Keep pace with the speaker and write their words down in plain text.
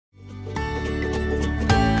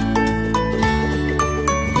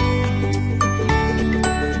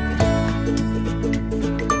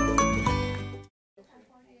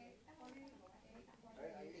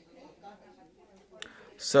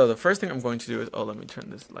So the first thing I'm going to do is, oh, let me turn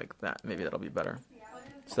this like that. Maybe that'll be better.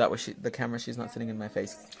 So that way the camera, she's not sitting in my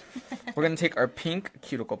face. We're going to take our pink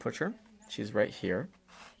cuticle pusher. She's right here.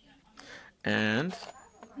 And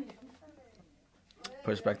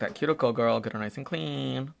push back that cuticle, girl. Get her nice and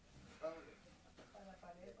clean.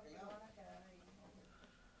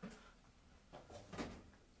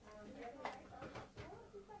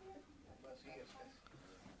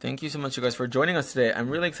 Thank you so much, you guys, for joining us today. I'm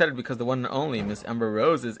really excited because the one and only Miss Amber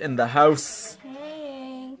Rose is in the house.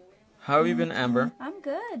 Hey. How have you been, Amber? I'm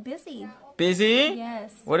good. Busy. Busy?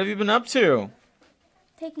 Yes. What have you been up to?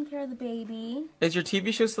 Taking care of the baby. Is your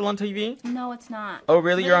TV show still on TV? No, it's not. Oh,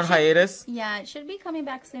 really? But You're on hiatus? Yeah, it should be coming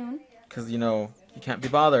back soon. Because, you know, you can't be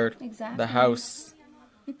bothered. Exactly. The house.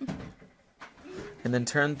 And then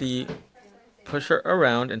turn the pusher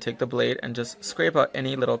around and take the blade and just scrape out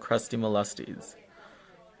any little crusty molesties.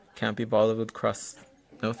 Can't be bothered with crust.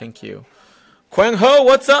 No, thank you. Quang Ho,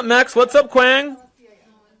 what's up, Max? What's up, Quang?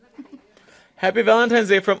 Happy Valentine's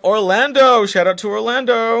Day from Orlando. Shout out to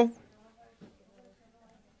Orlando.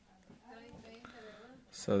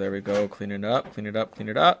 So there we go. Clean it up, clean it up, clean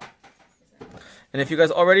it up. And if you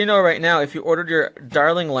guys already know right now, if you ordered your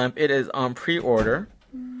darling lamp, it is on pre-order.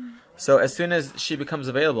 So as soon as she becomes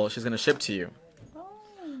available, she's going to ship to you.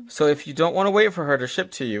 So if you don't want to wait for her to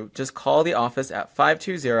ship to you, just call the office at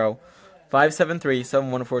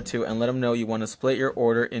 520-573-7142 and let them know you want to split your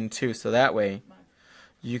order in two. So that way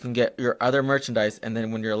you can get your other merchandise, and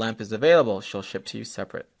then when your lamp is available, she'll ship to you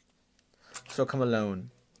separate. She'll come alone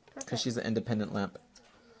because she's an independent lamp.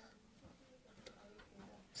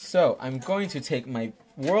 So I'm going to take my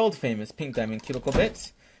world famous pink diamond cuticle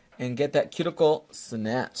bit and get that cuticle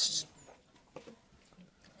snatched.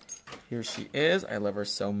 Here she is. I love her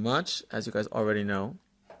so much, as you guys already know.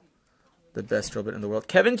 The best drill bit in the world.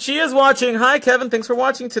 Kevin Chi is watching. Hi, Kevin. Thanks for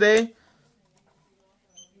watching today.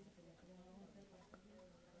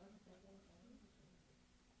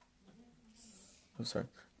 I'm sorry.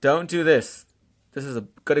 Don't do this. This is a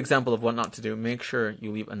good example of what not to do. Make sure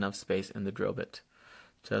you leave enough space in the drill bit.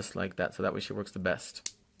 Just like that, so that way she works the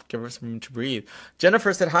best. Give her some room to breathe.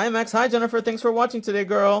 Jennifer said, hi, Max. Hi, Jennifer. Thanks for watching today,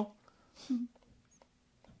 girl.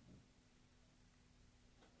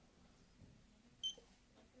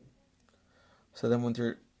 So then with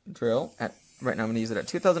your drill, right now I'm going to use it at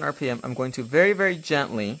 2000 RPM. I'm going to very, very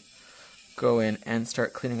gently go in and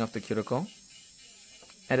start cleaning up the cuticle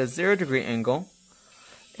at a 0-degree angle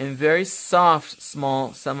in very soft,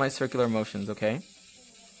 small, semicircular motions, okay?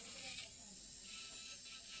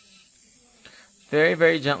 Very,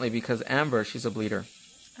 very gently, because Amber, she's a bleeder.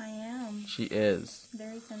 I am. She is.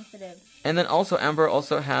 Very sensitive. And then also, Amber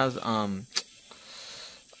also has, what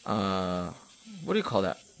do you call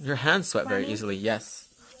that? Your hands sweat very easily, yes.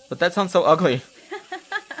 But that sounds so ugly.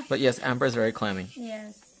 But yes, Amber is very clammy.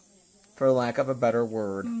 Yes. For lack of a better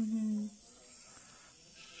word. Mm-hmm.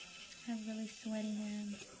 I have really sweaty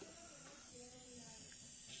hands.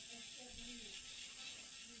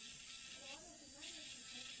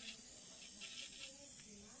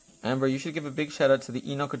 Amber, you should give a big shout out to the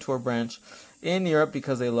Eno Couture branch in Europe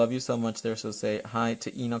because they love you so much there. So say hi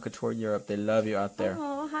to Eno Couture Europe. They love you out there.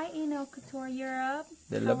 Oh, hi Eno Couture Europe.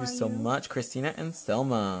 They love you so much. Christina and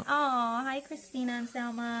Selma. Oh, hi Christina and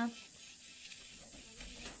Selma.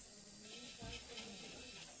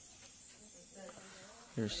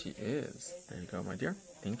 Here she is. There you go, my dear.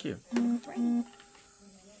 Thank you.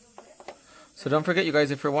 So don't forget, you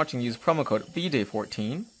guys, if you're watching, use promo code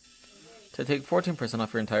VDAY14 to take 14%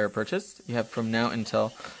 off your entire purchase. You have from now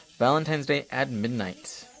until Valentine's Day at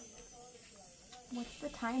midnight. What's the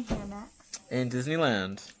time here, Max? In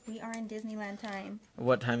Disneyland. We are in Disneyland time.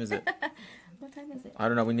 What time is it? What time is it? I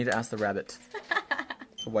don't know. We need to ask the rabbit.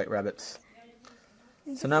 The white rabbit.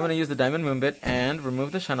 So now I'm going to use the diamond moon bit and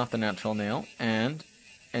remove the shine off the natural nail and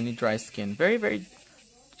any dry skin. Very, very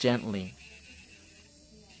gently.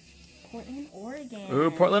 Portland, Oregon.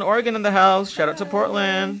 Ooh, Portland, Oregon in the house. Shout out to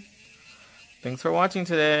Portland. Thanks for watching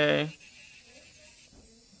today.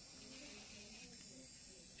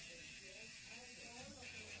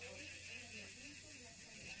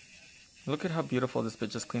 Look at how beautiful this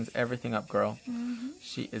bit just cleans everything up, girl. Mm-hmm.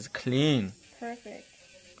 She is clean. Perfect.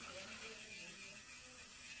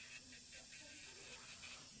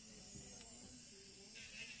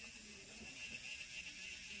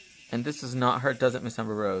 And this does not hurt, does it, Miss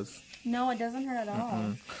Amber Rose? No, it doesn't hurt at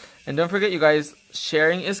all. And don't forget, you guys,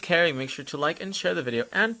 sharing is caring. Make sure to like and share the video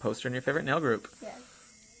and post her in your favorite nail group. Yes.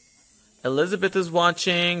 Elizabeth is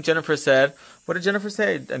watching. Jennifer said, what did Jennifer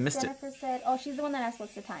say? I missed Jennifer said, oh, she's the one that asked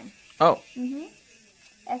what's the time. Oh. Mm-hmm.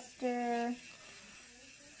 Esther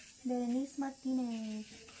Berenice Martinez.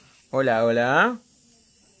 Hola, hola.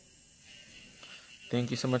 Thank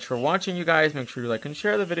you so much for watching, you guys. Make sure you like and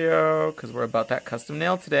share the video because we're about that custom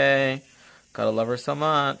nail today. Gotta love her so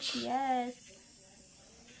much. Yes.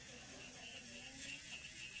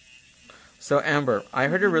 So Amber, I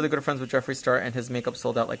heard you're really good friends with Jeffree Star and his makeup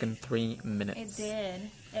sold out like in 3 minutes. It did.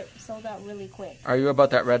 It sold out really quick. Are you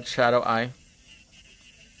about that red shadow eye?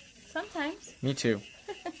 Sometimes. Me too.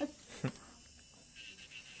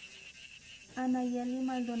 Anayeli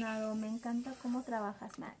Maldonado, me encanta cómo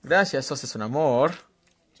trabajas, Max. Gracias, sos es un amor.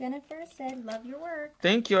 Jennifer said, love your work.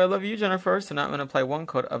 Thank you, I love you, Jennifer. So now I'm going to apply 1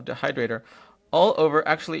 coat of dehydrator all over.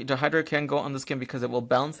 Actually, dehydrator can go on the skin because it will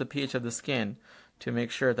balance the pH of the skin to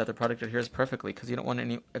make sure that the product adheres perfectly because you don't want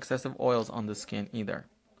any excessive oils on the skin either.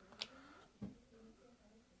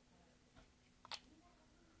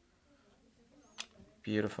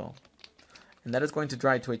 Beautiful. And that is going to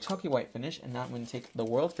dry to a chalky white finish. And now I'm going to take the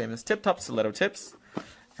world famous Tip Top Stiletto tips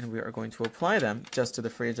and we are going to apply them just to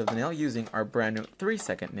the free edge of the nail using our brand new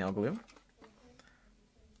 3-second nail glue.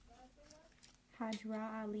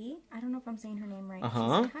 Hajra Ali. I don't know if I'm saying her name right.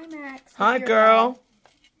 Uh-huh. She said, hi, Max. Hi, girl.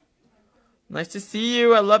 Nice to see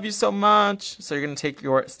you. I love you so much. So you're going to take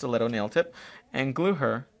your stiletto nail tip and glue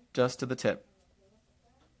her just to the tip.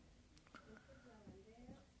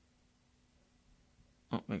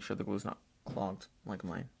 Oh, make sure the glue's not clogged like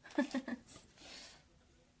mine.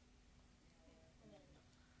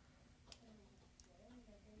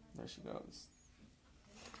 There she goes.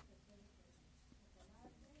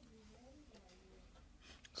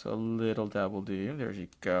 So a little dab will do. There you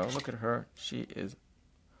go. Look at her. She is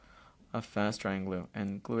a fast drying glue.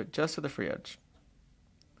 And glue it just to the free edge.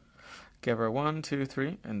 Give her 1, 2,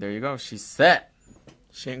 3. And there you go. She's set.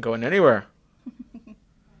 She ain't going anywhere.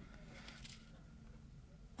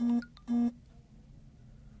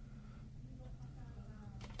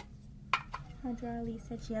 Hajra Ali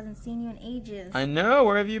said she hasn't seen you in ages. I know.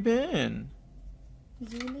 Where have you been?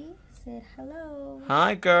 Julie said hello.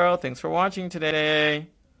 Hi, girl. Thanks for watching today.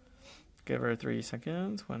 Give her 3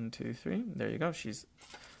 seconds. 1, 2, 3. There you go. She's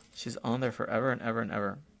on there forever and ever and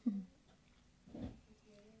ever.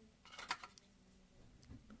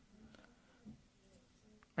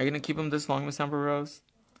 Are you going to keep them this long, Miss Amber Rose?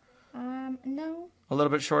 No. A little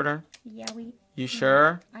bit shorter? Yeah, You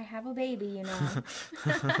sure? I have a baby, you know.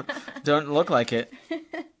 Don't look like it.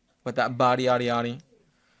 With that body, yaddy, yaddy.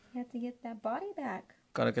 You have to get that body back.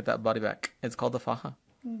 Gotta get that body back. It's called the faja.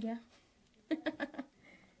 Yeah.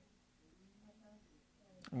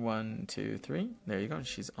 1, 2, 3. There you go.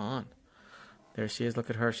 She's on. There she is. Look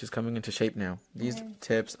at her. She's coming into shape now. These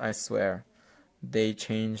tips, I swear, they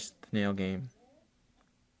changed the nail game.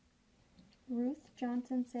 Ruth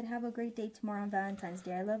Johnson said, have a great day tomorrow on Valentine's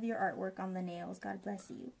Day. I love your artwork on the nails. God bless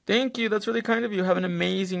you. Thank you. That's really kind of you. Have an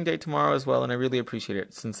amazing day tomorrow as well, and I really appreciate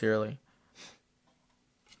it, sincerely.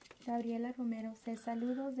 Gabriela Romero says,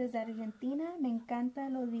 saludos desde Argentina. Me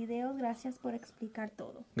encantan los videos. Gracias por explicar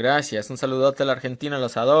todo. Gracias. Un saludote a la Argentina.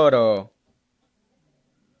 Los adoro.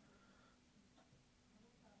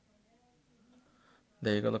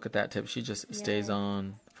 There you go. Look at that tip. She just stays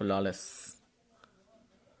on flawless.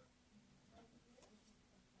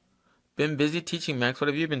 Been busy teaching, Max. What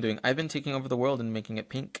have you been doing? I've been taking over the world and making it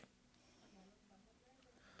pink.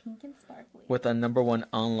 Pink and sparkly. With a #1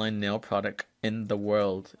 online nail product in the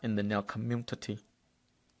world, in the nail community.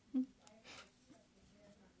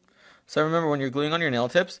 So remember, when you're gluing on your nail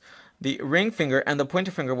tips, the ring finger and the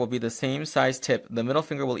pointer finger will be the same size tip. The middle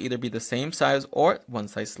finger will either be the same size or one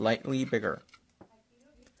size slightly bigger.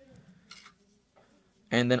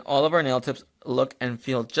 And then all of our nail tips look and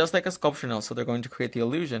feel just like a sculpture nail, so they're going to create the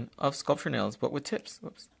illusion of sculpture nails, but with tips.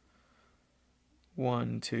 Whoops.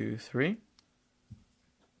 1, 2, 3.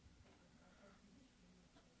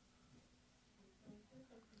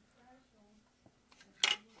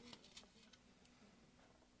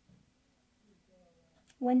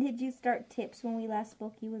 When did you start tips? When we last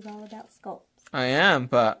spoke, you was all about sculpts. I am,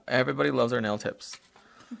 but everybody loves our nail tips.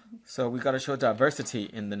 So we got to show diversity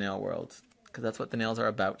in the nail world, because that's what the nails are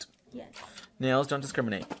about. Yes. Nails don't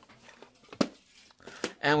discriminate.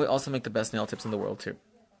 And we also make the best nail tips in the world, too.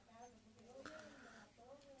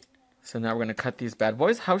 So now we're going to cut these bad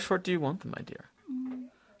boys. How short do you want them, my dear?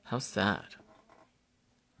 How sad.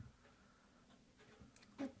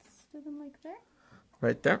 Let's do them like that.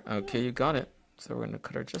 Right there? Okay, you got it. So we're going to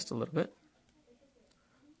cut her just a little bit.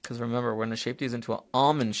 Because remember, we're going to shape these into an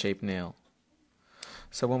almond-shaped nail.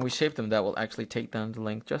 So when we shape them, that will actually take down the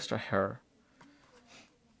length just a hair.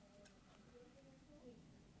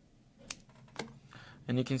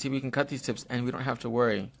 And you can see we can cut these tips and we don't have to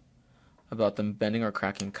worry about them bending or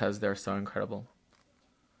cracking because they're so incredible.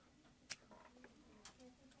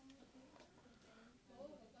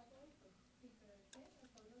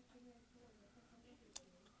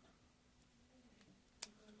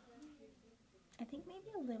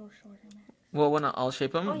 a little shorter, Max. Well, when I'll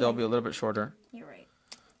shape them, they'll be a little bit shorter. You're right.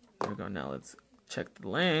 There we go. Now let's check the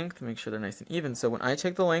length, make sure they're nice and even. So when I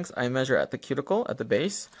check the lengths, I measure at the cuticle, at the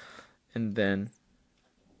base, and then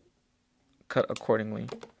cut accordingly.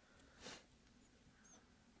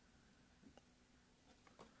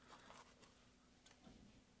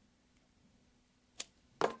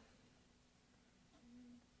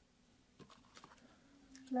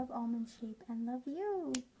 Love almond shape and love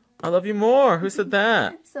you. I love you more. Who said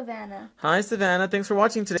that? Savannah. Hi, Savannah. Thanks for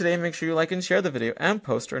watching today. Make sure you like and share the video and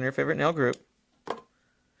post her in your favorite nail group.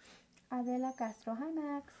 Adela Castro. Hi,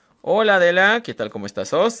 Max. Hola, Adela. ¿Qué tal? ¿Cómo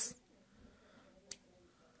estás?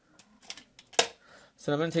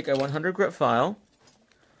 So I'm going to take a 100 grit file.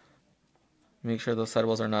 Make sure those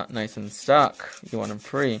sidewalls are not nice and stuck. You want them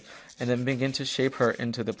free. And then begin to shape her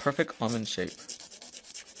into the perfect almond shape.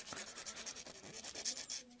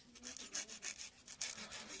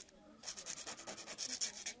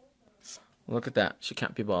 Look at that. She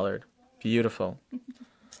can't be bothered. Beautiful.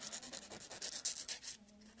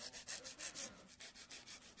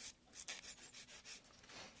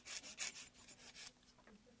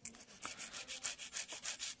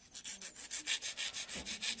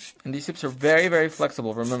 And these tips are very, very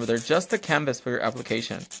flexible. Remember, they're just a canvas for your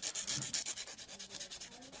application.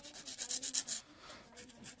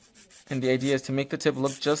 And the idea is to make the tip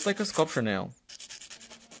look just like a sculpture nail.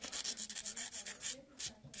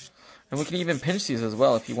 And we can even pinch these as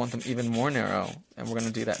well if you want them even more narrow. And we're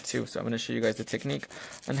going to do that too. So I'm going to show you guys the technique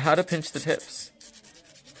on how to pinch the tips.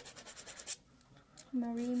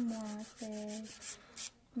 Marie Moore says,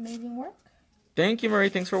 amazing work. Thank you, Marie.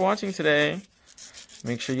 Thanks for watching today.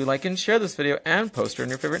 Make sure you like and share this video and post her in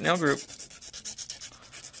your favorite nail group.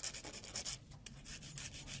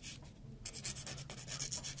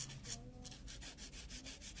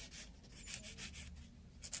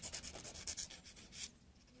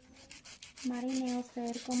 Marineo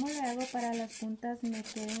Fer, ¿cómo le hago para las puntas me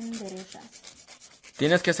queden derechas?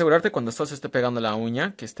 Tienes que asegurarte cuando esto se esté pegando la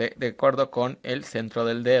uña que esté de acuerdo con el centro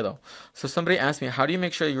del dedo. So somebody asked me, how do you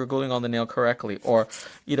make sure you're gluing on the nail correctly? Or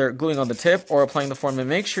either gluing on the tip or applying the form. And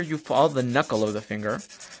make sure you follow the knuckle of the finger.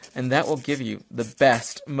 And that will give you the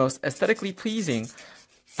best, most aesthetically pleasing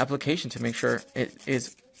application to make sure it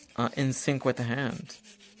is in sync with the hand.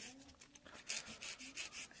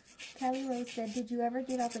 Kelly Rose said, did you ever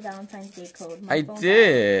give out the Valentine's Day code? I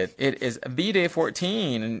did. It is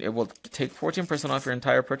BDay14, and it will take 14% off your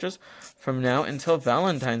entire purchase from now until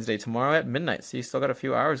Valentine's Day, tomorrow at midnight. So you still got a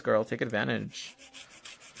few hours, girl. Take advantage.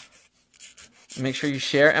 Make sure you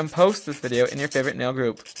share and post this video in your favorite nail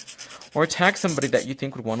group. Or tag somebody that you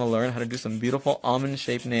think would want to learn how to do some beautiful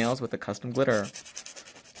almond-shaped nails with a custom glitter.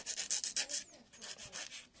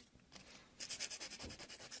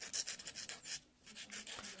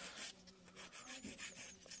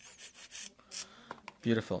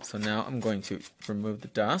 Beautiful. So now I'm going to remove the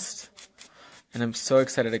dust. And I'm so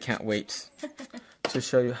excited, I can't wait to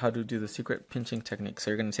show you how to do the secret pinching technique. So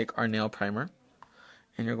you're going to take our nail primer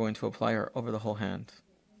and you're going to apply her over the whole hand.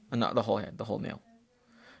 Not the whole hand, the whole nail.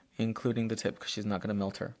 Including the tip, because she's not going to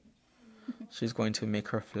melt her. She's going to make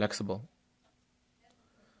her flexible.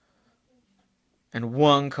 And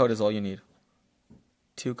one coat is all you need.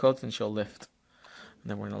 2 coats and she'll lift. And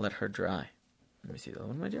then we're going to let her dry. Let me see the other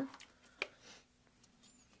one, my dear.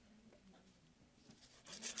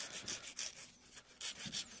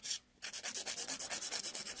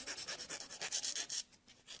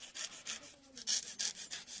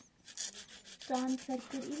 Dawn said,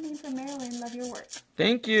 good evening from Maryland. Love your work.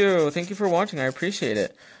 Thank you. Thank you for watching. I appreciate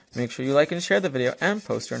it. Make sure you like and share the video and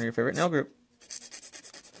post her in your favorite nail group.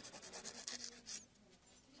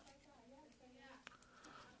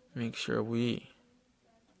 Make sure we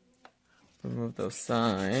remove those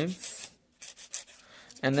sides.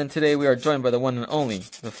 And then today we are joined by the one and only,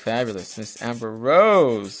 the fabulous Miss Amber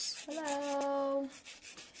Rose. Hello.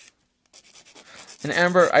 And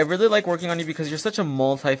Amber, I really like working on you because you're such a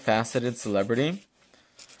multifaceted celebrity.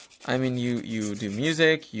 I mean, you do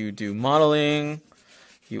music, you do modeling,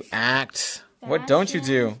 you act. Fashion. What don't you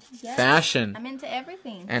do? Yes. Fashion. I'm into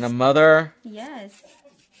everything. And a mother. Yes.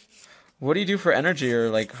 What do you do for energy,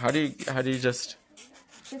 or like how do you just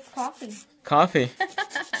coffee. Coffee.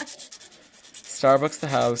 Starbucks the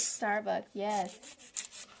house. Starbucks, yes.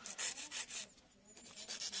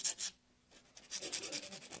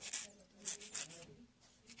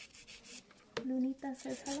 Lunita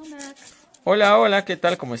says, hello, Max. Hola, hola, ¿qué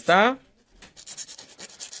tal? ¿Cómo está?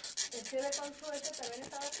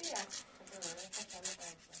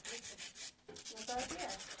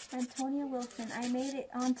 Antonia Wilson, I made it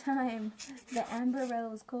on time. The Amber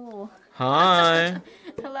Rose, cool. Hi.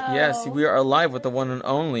 Hello. Yes, we are live with the one and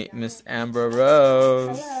only Miss Amber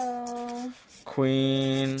Rose. Hello.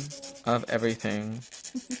 Queen of everything.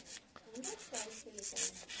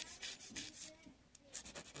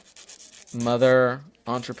 Mother,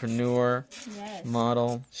 entrepreneur, Yes.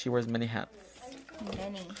 model. She wears many hats.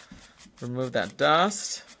 Many. Remove that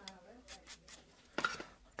dust.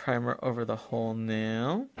 Primer over the whole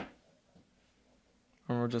nail.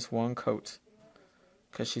 Or just one coat.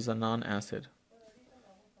 Because she's a non-acid.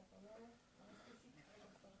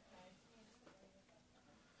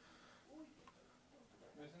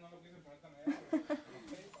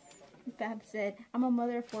 Bab said, I'm a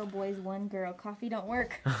mother of 4 boys, 1 girl. Coffee don't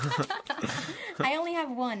work. I only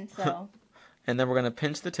have 1, so. And then we're going to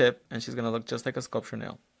pinch the tip, and she's going to look just like a sculpture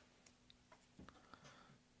nail.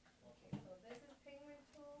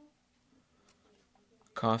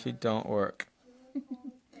 Coffee don't work.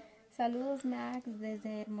 Saludos, Max,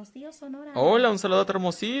 desde Hermosillo, Sonora. Hola, un saludo a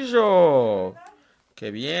Hermosillo.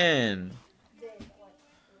 Qué bien.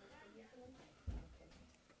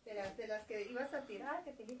 De las que ibas a tirar,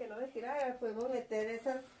 que te dije que no les tirara, podemos meter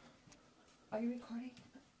esas. Are you recording?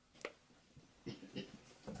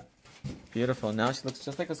 Beautiful. Now she looks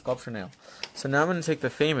just like a sculpture nail. So now I'm going to take the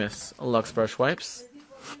famous Lux brush wipes.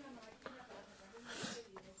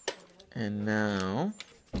 And now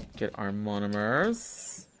get our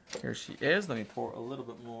monomers. Here she is. Let me pour a little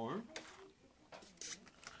bit more.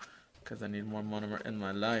 Because I need more monomer in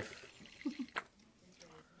my life.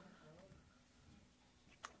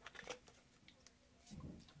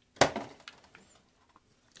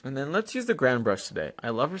 And then let's use the grand brush today. I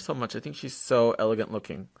love her so much. I think she's so elegant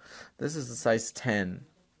looking. This is a size 10.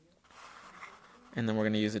 And then we're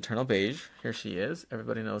going to use Eternal Beige. Here she is.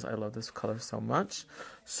 Everybody knows I love this color so much.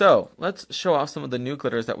 So let's show off some of the new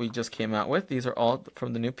glitters that we just came out with. These are all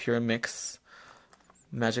from the new Pure Mix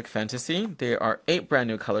Magic Fantasy. There are 8 brand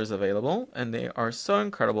new colors available. And they are so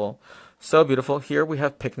incredible. So beautiful. Here we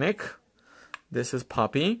have Picnic. This is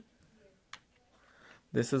Poppy.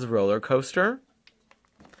 This is Roller Coaster.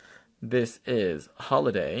 This is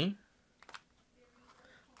Holiday.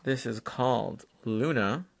 This is called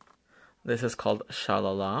Luna. This is called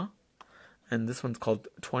Shalala. And this one's called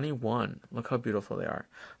 21. Look how beautiful they are.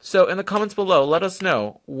 So in the comments below, let us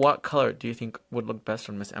know what color do you think would look best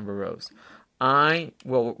on Miss Amber Rose.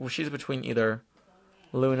 Well, she's between either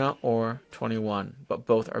Luna or 21, but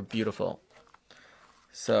both are beautiful.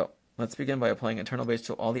 So let's begin by applying Eternal Beige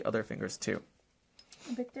to all the other fingers too.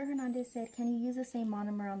 Victor Hernandez said, can you use the same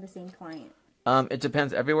monomer on the same client? It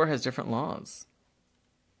depends. Everywhere has different laws.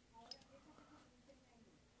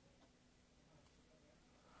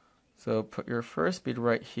 So put your first bead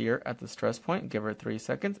right here at the stress point, give her 3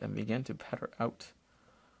 seconds, and begin to pat her out.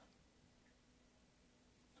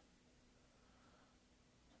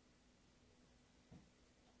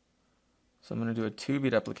 So I'm going to do a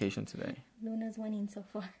 2-bead application today. Luna's winning so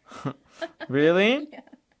far. Really? Yeah.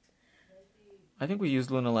 I think we used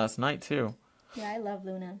Luna last night too. Yeah, I love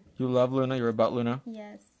Luna. You love Luna? You're about Luna?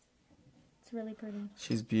 Yes. It's really pretty.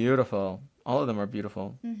 She's beautiful. All of them are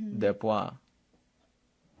beautiful. Mm-hmm. De Bois.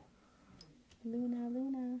 Luna,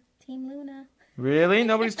 Luna. Team Luna. Really?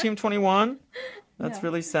 Nobody's Team 21? That's No.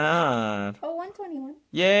 really sad. Oh, 121.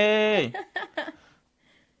 Yay!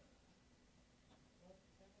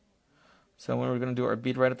 So when we're going to do our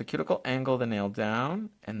bead right at the cuticle, angle the nail down,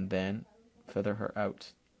 and then feather her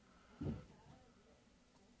out.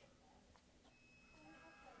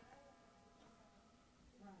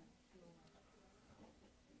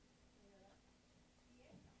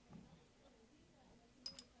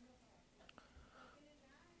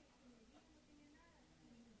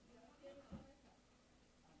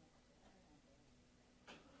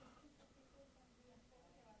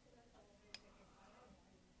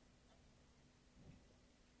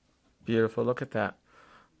 Beautiful. Look at that.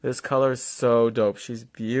 This color is so dope. She's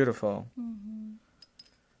beautiful. Mm-hmm.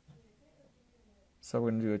 So we're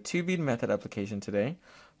going to do a 2-bead method application today.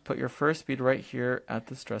 Put your first bead right here at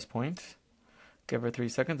the stress point. Give her 3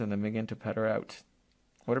 seconds and then begin to pat her out.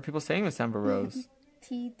 What are people saying, Miss Amber Rose?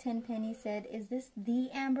 T. Tenpenny said, is this the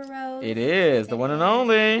Amber Rose? It is. The one and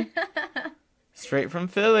only. Straight from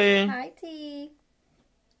Philly. Hi, T.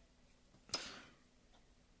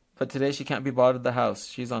 But today she can't be bought at the house.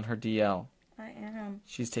 She's on her DL. I am.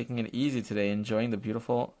 She's taking it easy today, enjoying the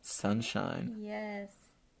beautiful sunshine. Yes.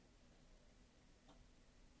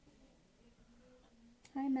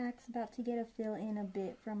 Hi, Max. About to get a fill in a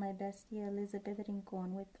bit from my bestie Elizabeth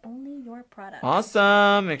Rincon with only your products.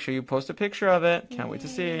 Awesome. Make sure you post a picture of it. Can't wait to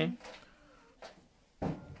see.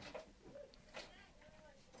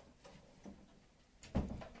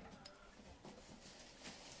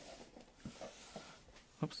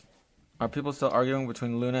 Are people still arguing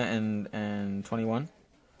between Luna and 21?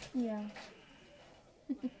 Yeah.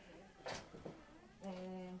 I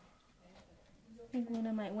think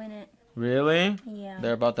Luna might win it. Really? Yeah.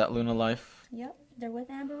 They're about that Luna life. Yep. They're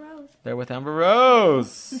with Amber Rose. They're with Amber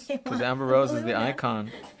Rose. They Because want Amber Rose is the Luna.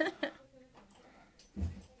 icon.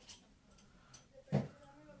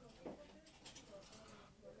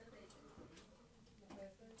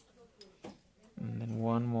 And then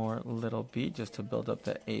one more little bead just to build up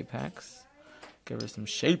the apex. Give her some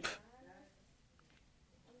shape.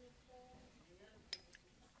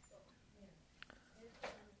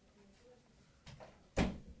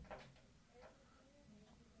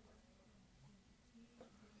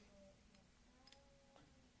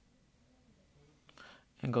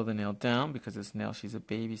 Angle the nail down because this nail, she's a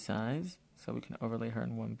baby size. So we can overlay her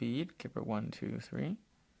in one bead. Give her 1, 2, 3.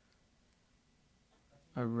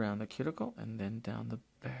 Around the cuticle and then down the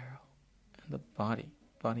barrel and the body.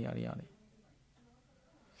 Body, yada, yada.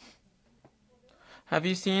 Have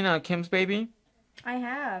you seen Kim's baby? I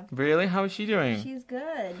have. Really? How is she doing? She's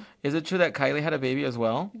good. Is it true that Kylie had a baby as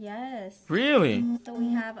well? Yes. Really? So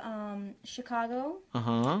we have Chicago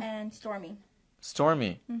and Stormy.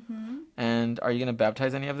 Stormy. Mm-hmm. And are you going to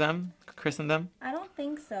baptize any of them? Christen them? I don't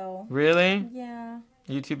think so. Really? Yeah.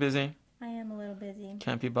 You too busy? I am a little busy.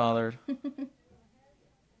 Can't be bothered.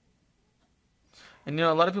 And you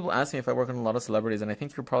know, a lot of people ask me if I work with a lot of celebrities, and I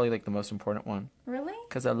think you're probably like the most important one. Really?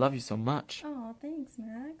 Because I love you so much. Oh, thanks,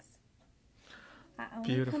 Max. I only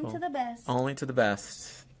Beautiful. come to the best. Only to the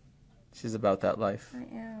best. She's about that life.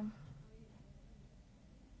 I am.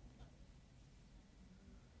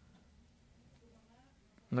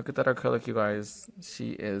 Look at that acrylic, you guys.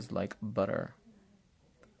 She is like butter.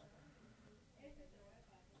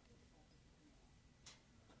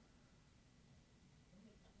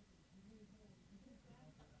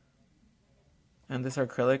 And this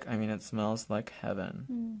acrylic, I mean, it smells like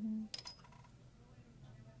heaven.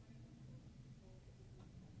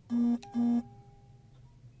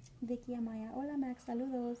 Vicky Amaya. Hola, Max.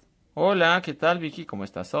 Saludos. Hola, ¿qué tal, Vicky? ¿Cómo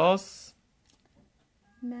estás?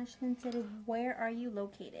 Mashlin said, where are you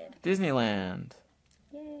located? Disneyland.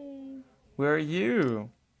 Yay. Where are you?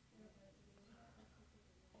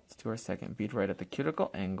 Let's do our second bead right at the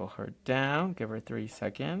cuticle. Angle her down. Give her 3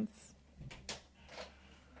 seconds.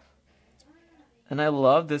 And I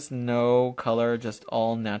love this no color, just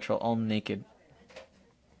all natural, all naked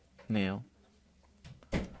nail.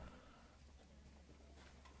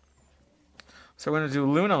 So we're going to do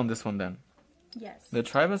Luna on this one then. Yes. The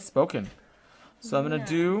tribe has spoken. So I'm going to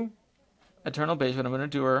do Eternal Beige, but I'm going to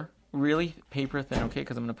do her really paper thin, okay?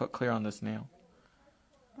 Because I'm going to put clear on this nail.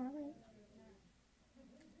 All right.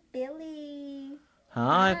 Billy.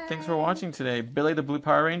 Hi, Hi. Thanks for watching today. Billy the Blue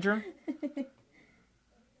Power Ranger.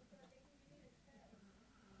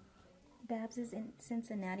 Babs is in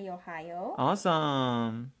Cincinnati, Ohio.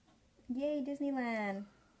 Awesome. Yay, Disneyland.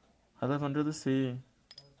 I live under the sea.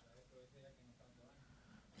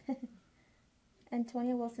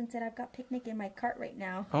 Antonia Wilson said, I've got picnic in my cart right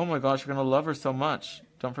now. Oh my gosh, you're going to love her so much.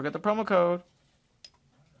 Don't forget the promo code.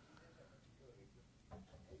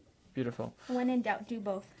 Beautiful. When in doubt, do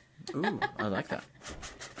both. Ooh, I like that.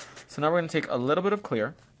 So now we're going to take a little bit of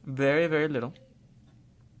clear. Very, very little.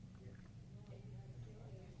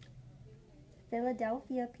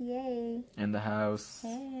 Philadelphia, PA. In the house.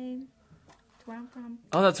 Hey. That's where I'm from.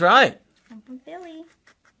 Oh, that's right. I'm from Philly.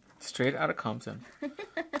 Straight out of Compton.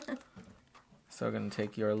 So we're going to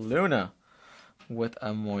take your Luna with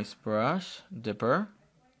a moist brush, dipper.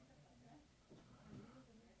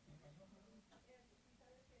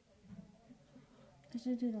 I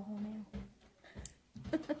should do the whole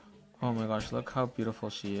nail. Oh my gosh, look how beautiful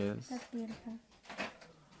she is. That's beautiful.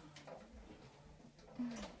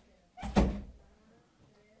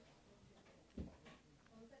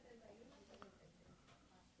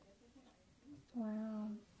 Wow.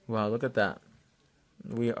 Wow, look at that.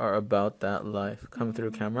 We are about that life. Come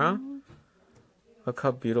through camera. Look how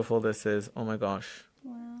beautiful this is. Oh my gosh.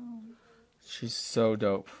 Wow. She's so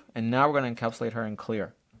dope. And now we're going to encapsulate her in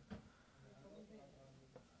clear.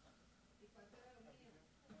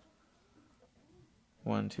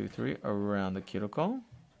 One, two, three, around the cuticle.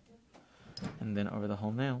 And then over the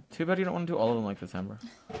whole nail. Too bad you don't want to do all of them like this, Amber.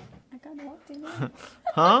 I kind of want to now.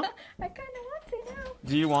 Huh? I kind of want to now.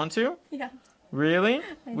 Do you want to? Yeah. Really?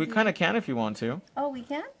 I We do. kind of can if you want to. Oh, we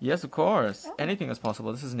can? Yes, of course. Oh. Anything is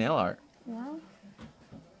possible. This is nail art. Well.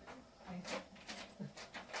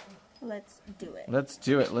 Let's do it. Let's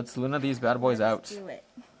do it. Let's Luna these bad boys out. Let's do it.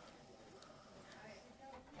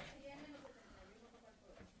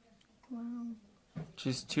 Wow.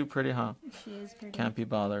 She's too pretty, huh? She is pretty. Can't be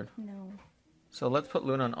bothered. No. So let's put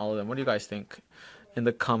Luna on all of them. What do you guys think in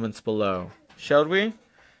the comments below? Shall we?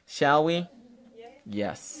 Shall we?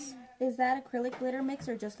 Yes. Is that acrylic glitter mix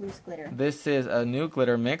or just loose glitter? This is a new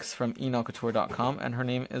glitter mix from enelcouture.com, and her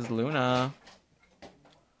name is Luna.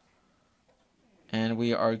 And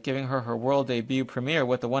we are giving her her world debut premiere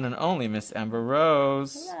with the one and only Miss Amber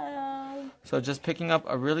Rose. Hello. So just picking up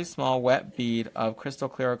a really small wet bead of crystal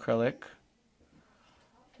clear acrylic.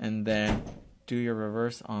 And then do your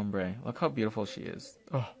reverse ombre. Look how beautiful she is.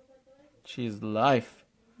 Oh, she is life.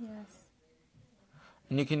 Yes.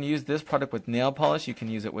 And you can use this product with nail polish. You can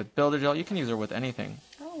use it with builder gel. You can use her with anything.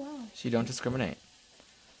 Oh, wow. She don't discriminate.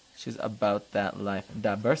 She's about that life.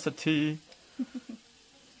 Diversity.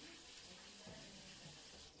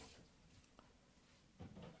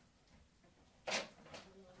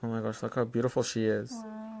 Oh my gosh, look how beautiful she is.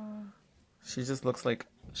 Wow. She just looks like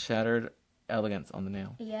shattered elegance on the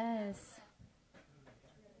nail. Yes.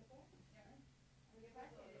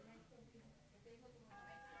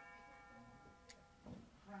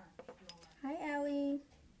 Hi, Allie.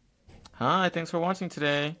 Hi, thanks for watching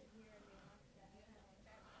today.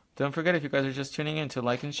 Don't forget, if you guys are just tuning in, to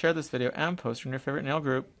like and share this video and post in your favorite nail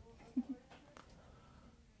group.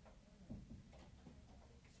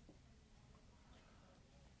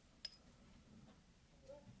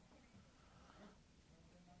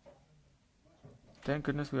 Thank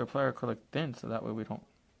goodness we apply our acrylic thin, so that way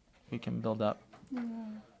we can build up. Yeah.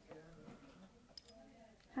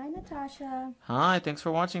 Hi, Natasha. Hi, thanks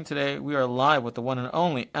for watching today. We are live with the one and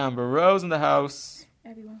only Amber Rose in the house.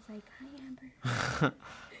 Everyone's like, hi, Amber.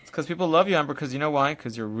 It's because people love you, Amber, because you know why?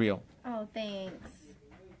 Because you're real. Oh, thanks.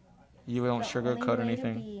 You don't The sugarcoat only way to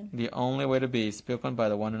anything. be. The only way to be, spoken by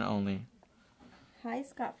the one and only. Hi,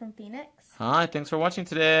 Scott from Phoenix. Hi, thanks for watching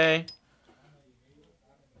today.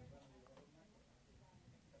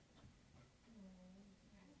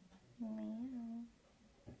 Wow.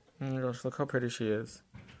 Oh my gosh, look how pretty she is.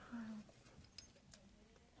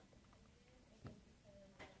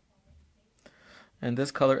 And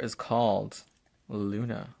this color is called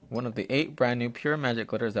Luna, one of the 8 brand new pure magic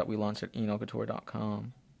glitters that we launched at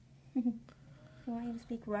enelcouture.com. I want you to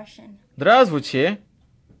speak Russian. Здравствуйте.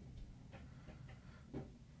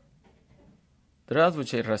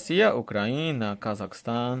 Здравствуйте, Россия, Украина,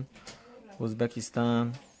 Казахстан,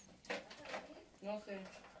 Узбекистан.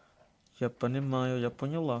 Я понимаю, я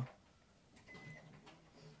поняла.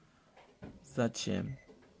 Зачем?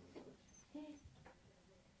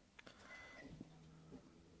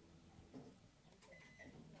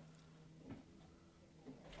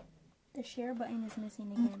 The share button is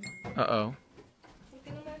missing again. Uh-oh.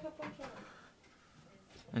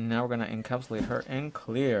 And now we're going to encapsulate her in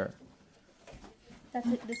clear. That's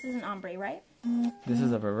it. This is an ombre, right? This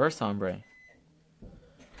is a reverse ombre.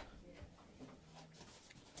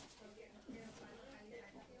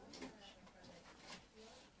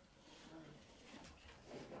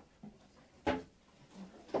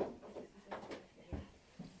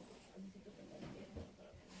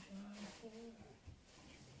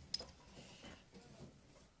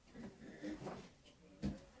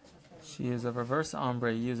 She is a reverse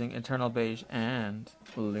ombre using Eternal Beige and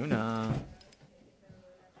Luna.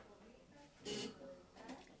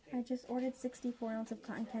 I just ordered 64 ounces of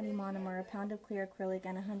cotton candy monomer, a pound of clear acrylic,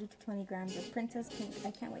 and 120 grams of Princess Pink.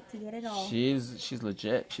 I can't wait to get it all. She's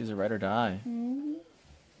legit. She's a ride or die. Mm-hmm.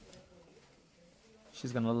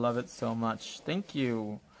 She's gonna love it so much. Thank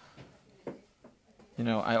you. You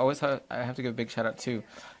know, I have to give a big shout out to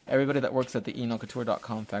everybody that works at the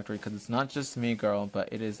enelcouture.com factory, because it's not just me, girl,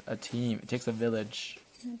 but it is a team. It takes a village.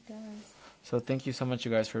 It does. So thank you so much, you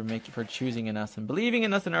guys, for choosing in us and believing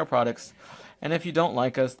in us and our products. And if you don't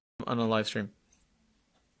like us, on a live stream.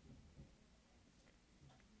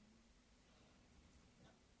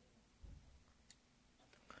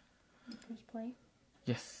 First play.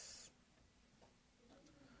 Yes.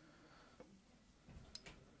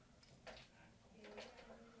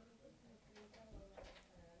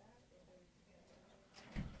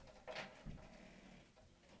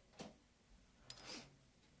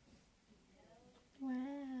 Wow,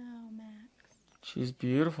 Max. She's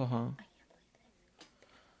beautiful, huh?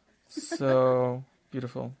 So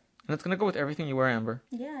beautiful. And it's going to go with everything you wear, Amber.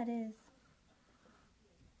 Yeah, it is.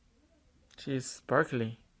 She's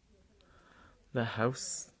sparkly. The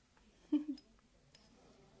house.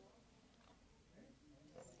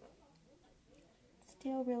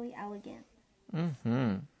 Still really elegant.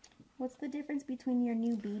 Mm-hmm. What's the difference between your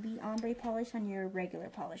new BB ombre polish and your regular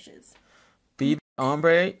polishes? BB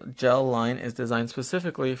Ombre gel line is designed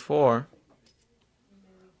specifically for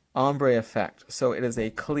ombre effect. So it is a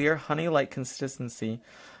clear honey-like consistency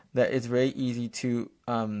that it's very easy to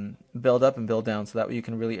build up and build down, so that way you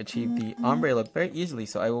can really achieve the ombre look very easily.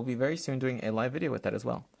 So I will be very soon doing a live video with that as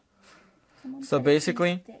well. Someone So said it basically,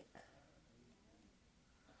 seems thick.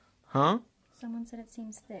 huh? Someone said it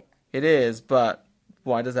seems thick. It is, but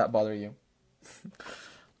why does that bother you?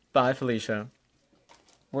 Bye, Felicia.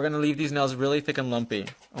 We're going to leave these nails really thick and lumpy.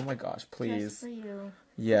 Oh my gosh, please. Just for you.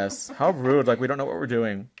 Yes. How rude. Like, we don't know what we're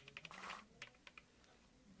doing.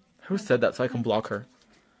 Who said that so I can block her?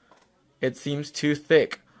 It seems too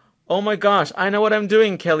thick. Oh my gosh, I know what I'm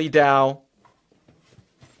doing, Kelly Dow.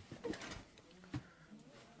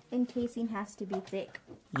 Encasing has to be thick.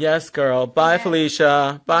 Yes, girl. Bye, Yes.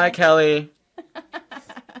 Felicia. Bye, Kelly.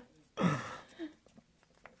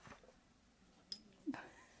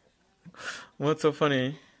 What's so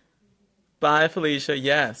funny? Bye, Felicia.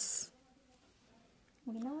 Yes.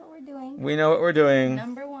 We know what we're doing. We know what we're doing.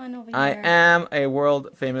 Number one over I here. am a world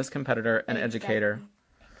famous competitor and Exactly. educator.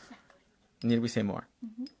 Need we say more?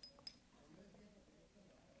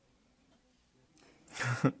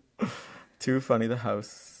 Too funny, the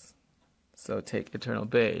house. So take Eternal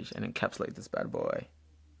Beige and encapsulate this bad boy.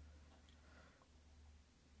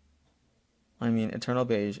 I mean, Eternal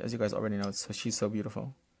Beige, as you guys already know, she's so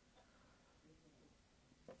beautiful.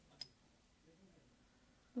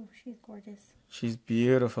 Oh, she's gorgeous. She's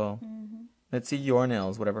beautiful. Mm-hmm. Let's see your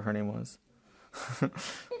nails, whatever her name was.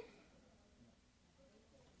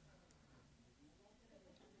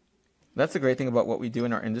 That's the great thing about what we do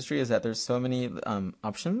in our industry, is that there's so many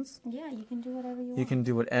options. Yeah, you can do whatever you want. You can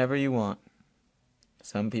do whatever you want.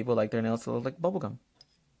 Some people like their nails to look like bubblegum.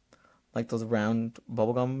 Like those round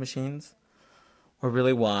bubblegum machines. Or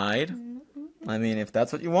really wide. Mm-hmm. I mean, if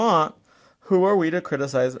that's what you want, who are we to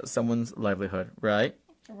criticize someone's livelihood, right?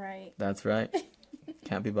 Right. That's right.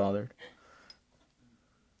 Can't be bothered.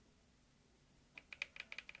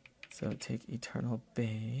 So take Eternal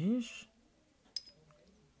Beige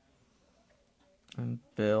and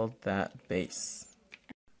build that base.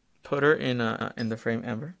 Put her in the frame,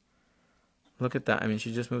 Amber. Look at that. I mean,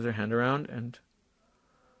 she just moves her hand around and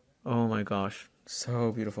oh my gosh,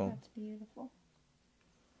 so beautiful. That's beautiful.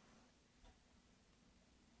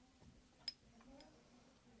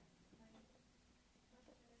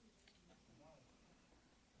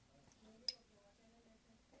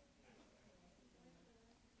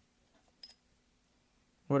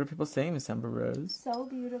 What are people saying, Miss Amber Rose? So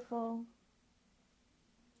beautiful.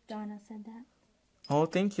 Donna said that. Oh,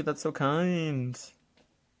 thank you. That's so kind.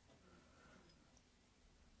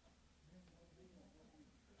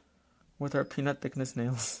 With our peanut thickness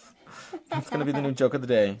nails. That's going to be the new joke of the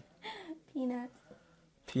day. Peanuts.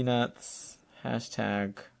 Peanuts,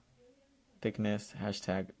 hashtag thickness,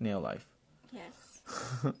 hashtag nail life. Yes.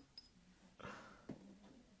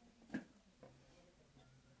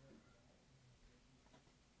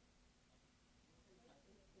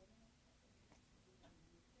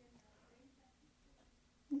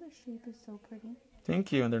 The shape is so pretty.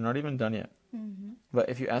 Thank you. And they're not even done yet. Mm-hmm. But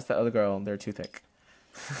if you ask that other girl, they're too thick.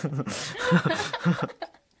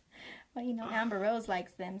 Well, you know, Amber Rose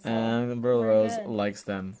likes them. So Amber we're Rose good. likes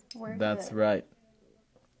them. We're That's good. right.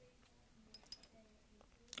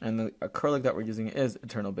 And the acrylic that we're using is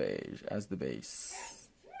Eternal Beige as the base.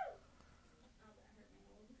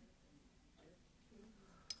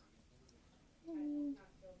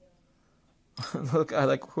 Look, I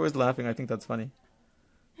like who is laughing. I think that's funny.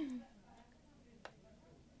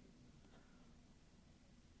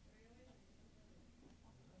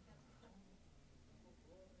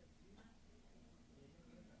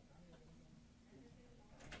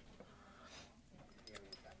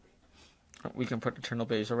 We can put Eternal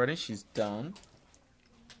Beige already. She's done.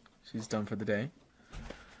 She's done for the day.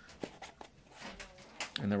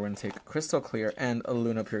 And then we're going to take Crystal Clear and a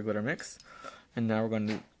Luna Pure Glitter Mix. And now we're going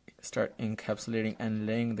to start encapsulating and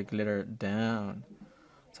laying the glitter down.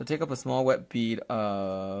 So take up a small wet bead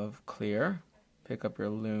of clear. Pick up your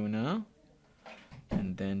Luna.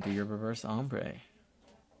 And then do your reverse ombre.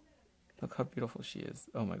 Look how beautiful she is.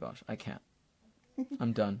 Oh my gosh, I can't.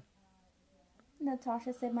 I'm done.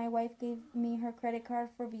 Natasha said my wife gave me her credit card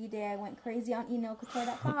for V-Day. I went crazy on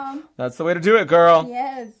enailcouture.com. That's the way to do it, girl.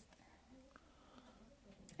 Yes.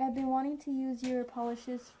 I've been wanting to use your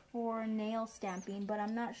polishes for nail stamping, but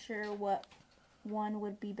I'm not sure what one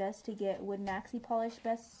would be best to get. Would Maxi polish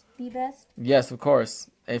be best? Yes, of course.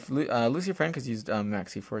 If Lucy Frank has used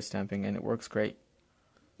Maxi for stamping, and it works great.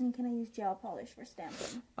 And can I use gel polish for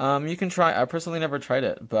stamping? You can try. I personally never tried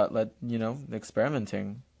it, but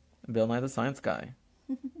experimenting. Bill Nye the Science Guy.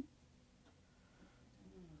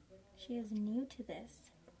 She is new to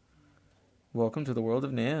this. Welcome to the world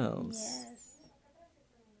of nails. Yes.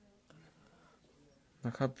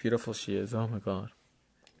 Look how beautiful she is. Oh my god.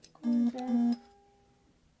 Gorgeous.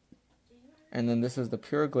 And then this is the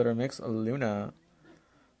Pure Glitter Mix Luna.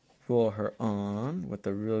 Roll her on with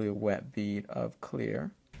the really wet bead of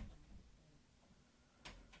clear.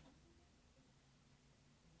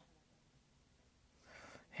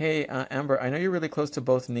 Hey, Amber, I know you're really close to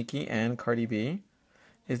both Nicki and Cardi B.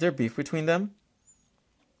 Is there beef between them?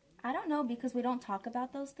 I don't know because we don't talk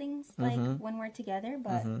about those things like when we're together,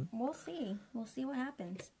 but we'll see. We'll see what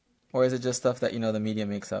happens. Or is it just stuff that, you know, the media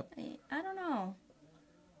makes up? I don't know.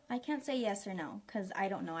 I can't say yes or no because I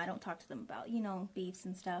don't know. I don't talk to them about, you know, beefs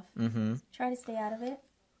and stuff. Try to stay out of it.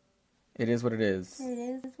 It is what it is. It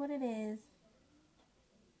is what it is.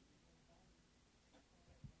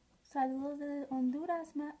 Saludos de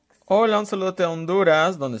Honduras, Max. Hola, un saludo de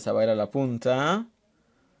Honduras, donde se va a ir a la punta.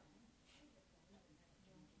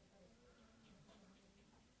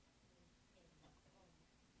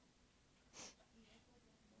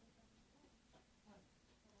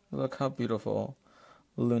 Look how beautiful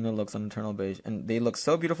Luna looks on Eternal Beige. And they look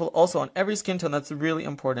so beautiful also on every skin tone. That's really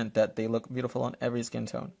important that they look beautiful on every skin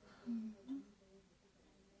tone.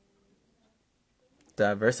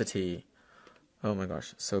 Diversity. Oh my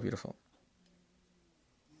gosh, so beautiful.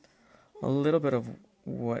 A little bit of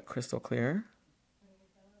wet crystal clear.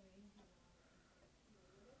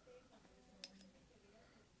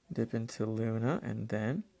 Dip into Luna and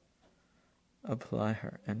then apply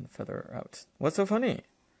her and feather her out. What's so funny?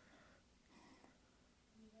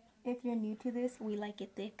 If you're new to this, we like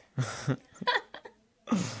it thick.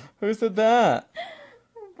 Who said that?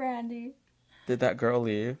 Brandy. Did that girl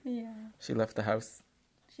leave? Yeah. She left the house.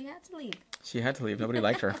 She had to leave. She had to leave. Nobody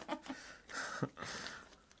liked her.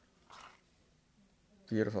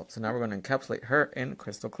 Beautiful. So now we're going to encapsulate her in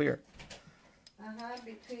crystal clear.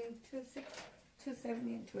 Between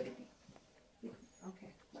 270 and 280. Okay,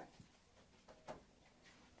 bye.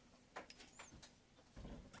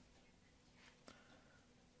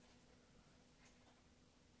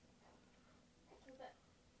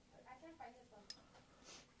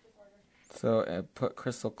 So put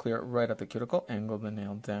crystal clear right at the cuticle, angle the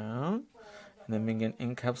nail down, and then begin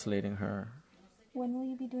encapsulating her. When will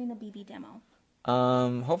you be doing the BB demo?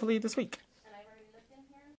 Hopefully this week.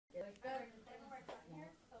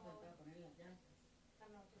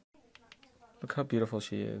 Look how beautiful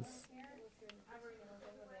she is.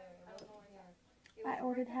 I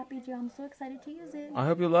ordered Happy Joe. I'm so excited to use it. I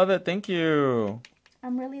hope you love it. Thank you.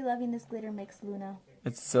 I'm really loving this glitter mix, Luna.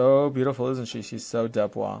 It's so beautiful, isn't she? She's so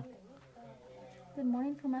Debois. Good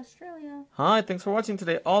morning from Australia. Hi, thanks for watching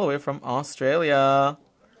today all the way from Australia.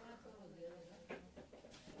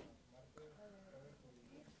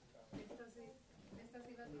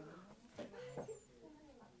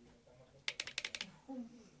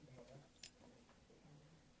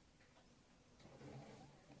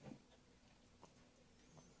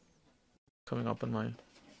 Coming up on my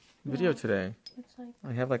video today. It's like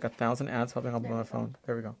I have like 1,000 ads popping up on my phone.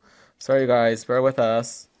 There we go. Sorry guys, bear with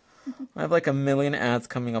us. I have like 1 million ads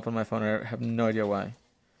coming up on my phone. I have no idea why.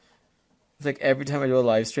 It's like every time I do a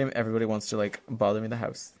live stream, everybody wants to like bother me in the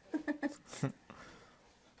house.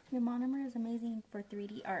 your monomer is amazing for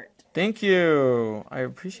 3D art. Thank you. I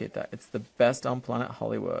appreciate that. It's the best on planet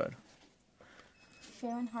Hollywood.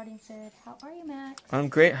 Sharon Harding said, "How are you, Max?" I'm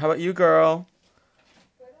great. How about you, girl?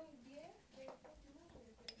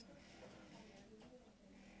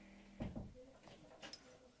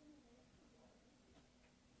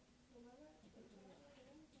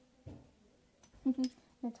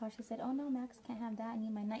 Natasha said, "Oh no, Max, can't have that. I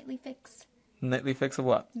need my nightly fix." Nightly fix of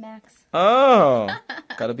what? Max. Oh,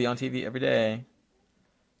 gotta be on TV every day.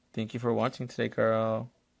 Thank you for watching today, girl.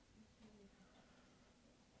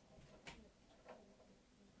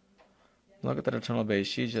 Look at that Eternal Beige.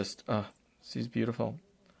 She's just, she's beautiful.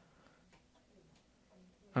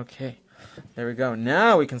 Okay, there we go.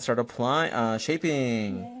 Now we can start applying,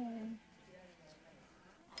 shaping. Yay.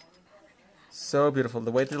 So beautiful.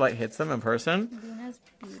 The way the light hits them in person, Luna's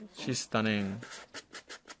beautiful. she's stunning.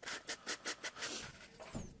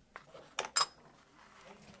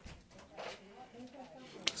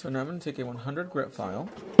 So now I'm going to take a 100 grit file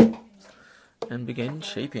and begin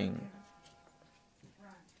shaping.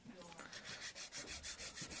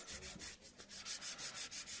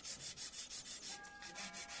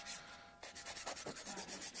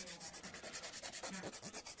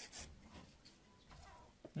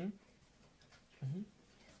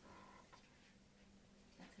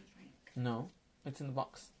 No, it's in the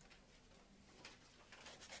box.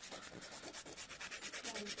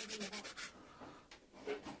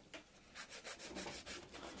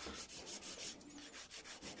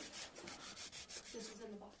 This is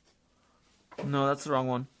in the box. No, that's the wrong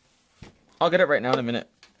one. I'll get it right now in a minute.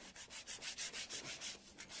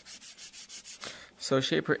 So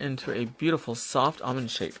shape her into a beautiful soft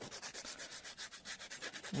almond shape.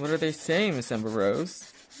 What are they saying, Miss Amber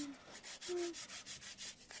Rose?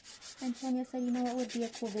 And Tanya said, you know what would be a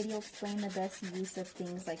cool video? Explain the best use of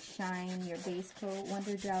things like shine, your base coat,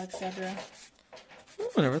 wonder gel, etc.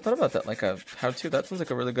 I never thought about that, like a how-to. That sounds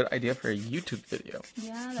like a really good idea for a YouTube video.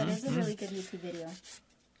 Yeah, that is a really good YouTube video.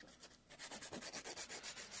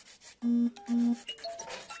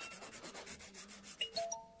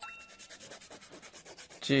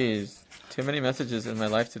 Jeez, too many messages in my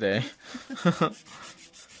life today. I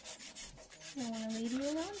want to leave you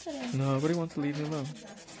alone today. Nobody wants to leave me alone.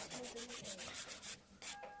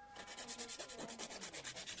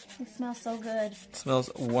 It smells so good. It smells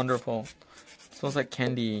wonderful. It smells like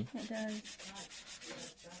candy. It does.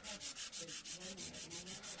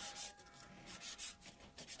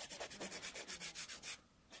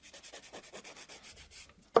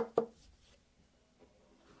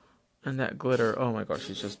 And that glitter, oh my gosh,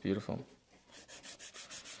 she's just beautiful.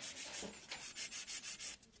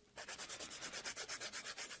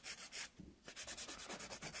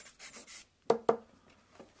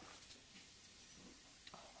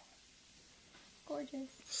 Gorgeous.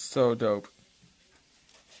 So dope.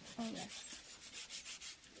 Oh, yes.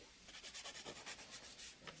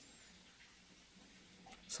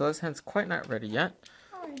 So this hand's quite not ready yet.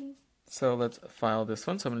 Alrighty. So let's file this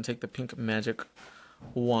one. So I'm going to take the Pink Magic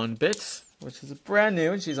Wand Bit, which is brand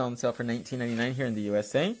new, and she's on sale for $19.99 here in the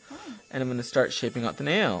USA. Oh. And I'm going to start shaping out the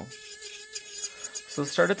nail. So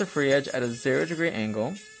start at the free edge at a 0-degree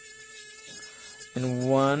angle. In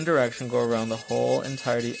one direction, go around the whole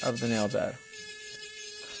entirety of the nail bed.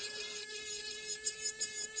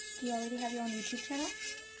 Do you already have your own YouTube channel?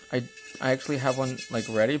 I actually have one like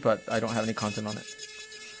ready, but I don't have any content on it.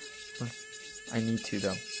 I need to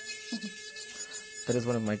though. That is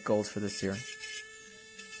one of my goals for this year.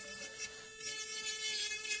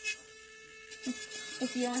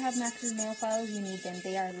 If you don't have Max's nail files, you need them.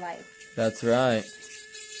 They are live. That's right.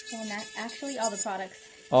 And actually, all the products.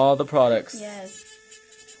 All the products. Yes.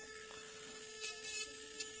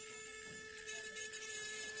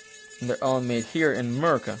 And they're all made here in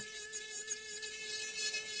America.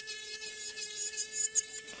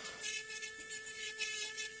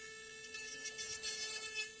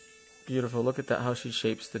 Beautiful. Look at that, how she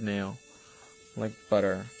shapes the nail. Like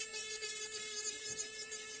butter.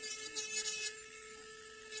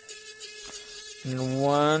 In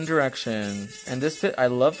one direction. And this bit, I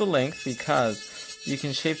love the length because you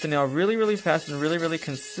can shape the nail really, really fast and really, really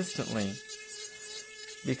consistently.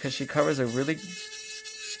 Because she covers a really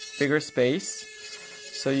bigger space.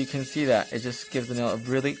 So you can see that. It just gives the nail a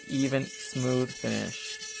really even, smooth finish.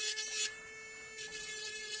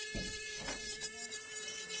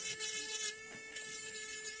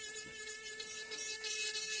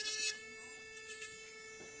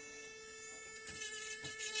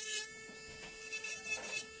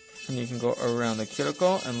 And you can go around the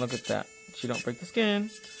cuticle and look at that. She don't break the skin.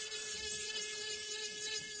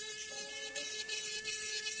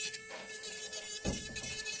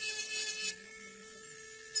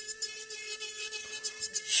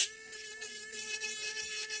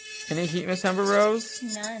 Any heat, Miss Amber Rose?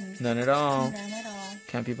 None. None at all. None at all.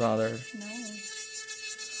 Can't be bothered. No.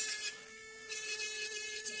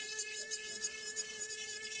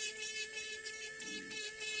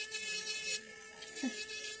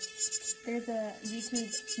 There's a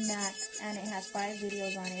YouTube Max, and it has 5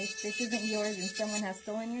 videos on it. If this isn't yours and someone has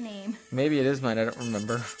stolen your name. Maybe it is mine, I don't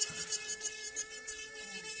remember.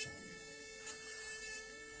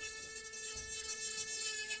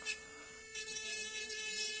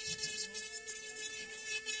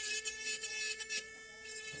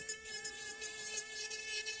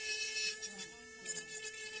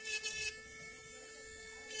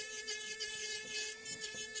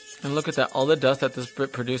 And look at that, all the dust that this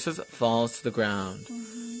bit produces falls to the ground.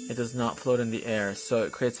 It does not float in the air, so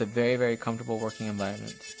it creates a very, very comfortable working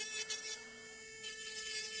environment.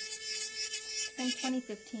 From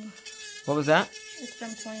 2015. What was that? It's from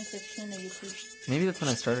 2015, the YouTube. Maybe that's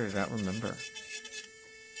when I started it, I don't remember.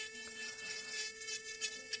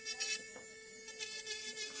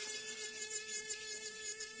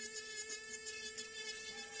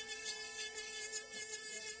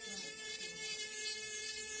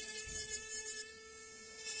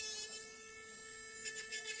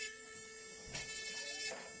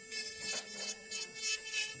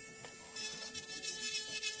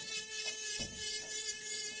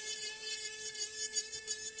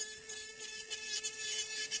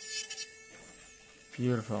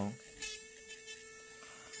 Beautiful.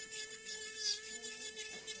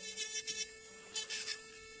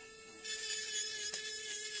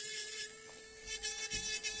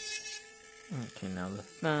 Okay, now the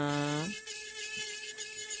thumb.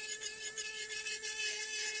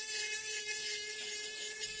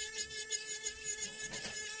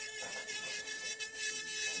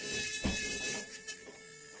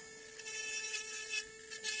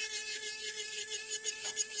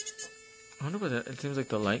 I wonder what it seems like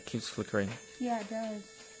the light keeps flickering. Yeah, it does.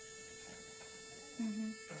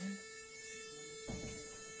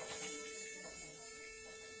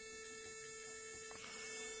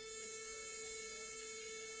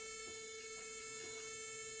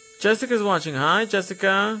 Jessica's watching. Hi,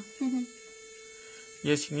 Jessica.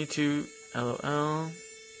 Yes, you need to. LOL.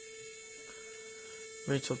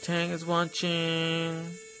 Rachel Tang is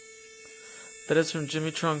watching. That is from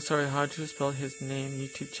Jimmy Trong. Sorry, how to spell his name?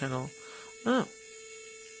 YouTube channel. Oh.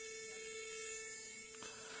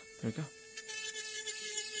 There we go.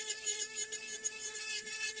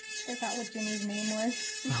 I forgot what Jimmy's name was.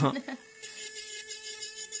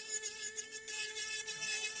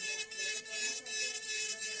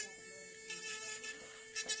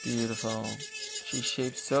 Beautiful. She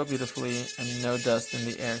shapes so beautifully and no dust in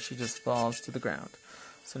the air. She just falls to the ground.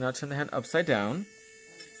 So now turn the hand upside down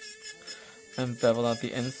and bevel out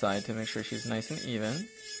the inside to make sure she's nice and even.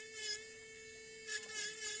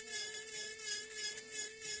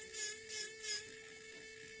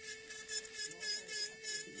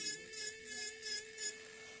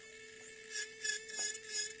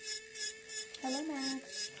 Hello,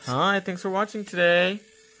 Max. Hi, thanks for watching today.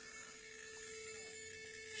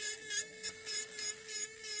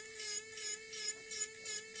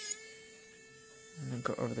 And then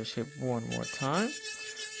go over the shape one more time,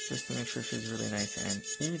 just to make sure she's really nice and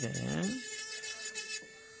even.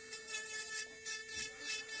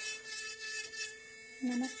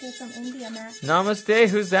 Namaste from India, Max. Namaste,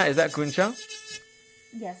 who's that? Is that Guncha?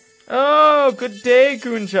 Yes. Oh, good day,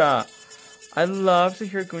 Guncha. I love to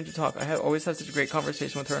hear Guncha talk. I have always had such a great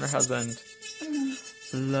conversation with her and her husband.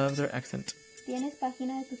 Love their accent. ¿Tienes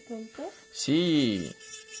página de tus productos? Sí.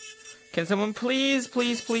 Can someone please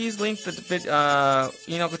link the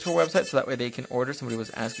email couture website so that way they can order? Somebody was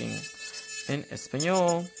asking in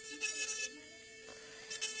Espanol.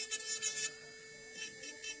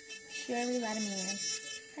 Sherry Vladimir.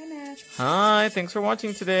 Hi, Max. Hi, thanks for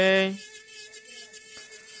watching today.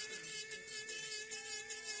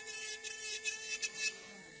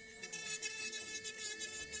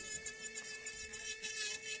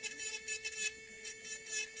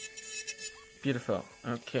 Beautiful.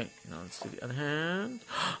 Okay, now let's do the other hand.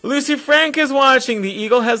 Lucy Frank is watching. The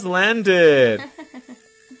eagle has landed.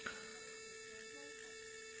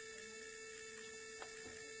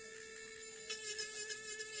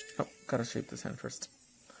 Oh, gotta shape this hand first.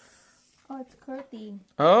 Oh, it's Kurti.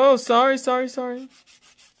 Oh, sorry.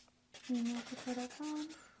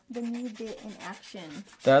 The new bit in action.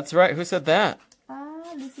 That's right. Who said that?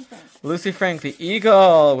 Lucy Frank. Lucy Frank, the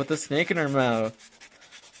eagle with the snake in her mouth.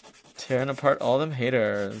 Tearing apart all them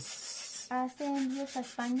haters. ¿Hace envíos a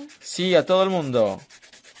España? Sí, a todo el mundo.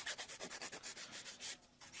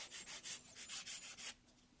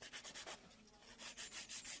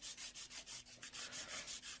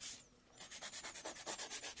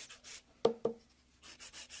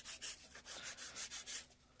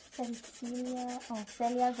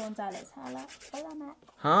 Celia Gonzalez. Hola, Matt.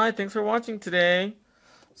 Hi, thanks for watching today.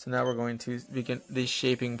 So now we're going to begin the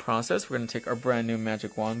shaping process. We're going to take our brand new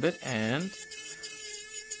magic wand bit and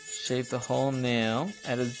shape the whole nail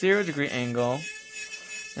at a 0-degree angle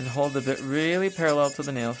and hold the bit really parallel to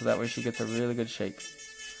the nail so that way she gets a really good shape.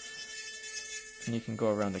 And you can go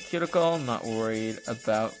around the cuticle, not worried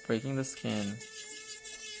about breaking the skin.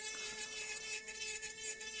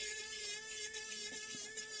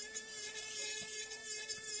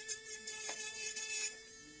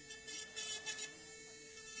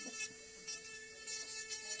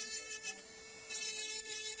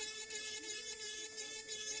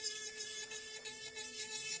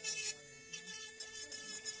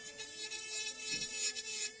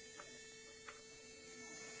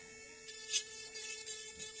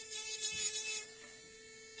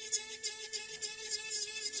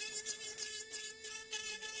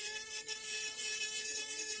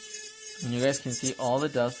 And you guys can see all the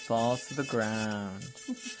dust falls to the ground.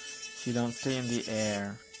 So you don't stay in the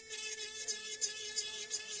air.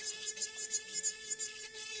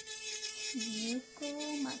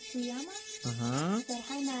 Yuko Matsuyama? Said,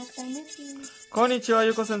 hi, Max, I miss you. Konnichiwa,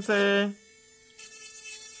 Yuko sensei.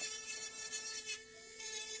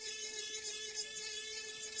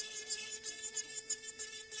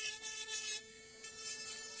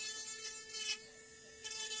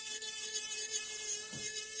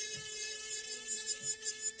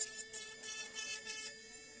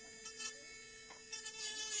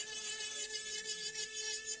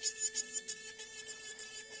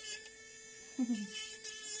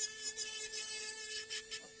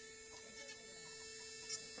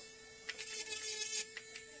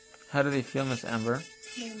 How do they feel, Miss Amber?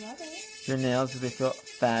 They love it. Your nails, do they feel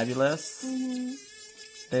fabulous? Mm-hmm.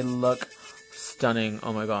 They look stunning.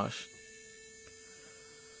 Oh my gosh.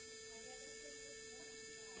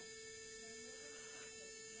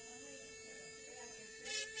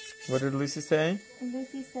 What did Lucy say?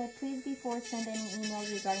 Lucy said, please before send any emails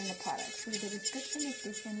regarding the products. Read the description. If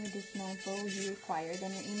there's any additional info you require,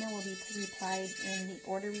 then your email will be replied in the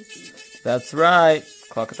order received. That's right.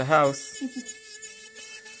 Clock at the house.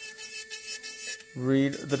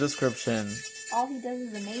 Read the description. All he does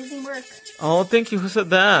is amazing work. Oh, thank you. Who said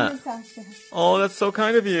that? Natasha. Oh, that's so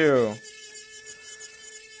kind of you.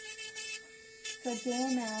 So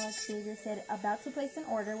JML Xavier said, about to place an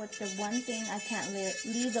order. What's the one thing I can't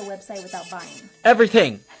leave the website without buying?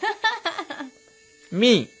 Everything.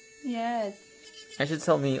 Me. Yes. I should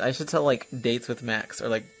tell like dates with Max or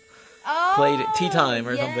like Oh, tea time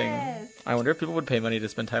or yes. something. I wonder if people would pay money to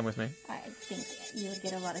spend time with me. I think you would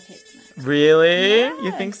get a lot of hits now. Really? Yes.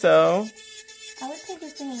 You think so? I would pay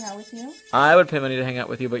just to hang out with you. I would pay money to hang out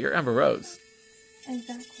with you, but you're Amber Rose.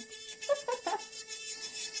 Exactly.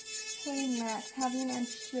 Hey Max, having and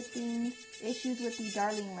shipping issues with the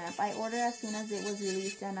Darling lamp. I ordered as soon as it was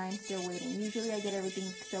released and I'm still waiting. Usually I get everything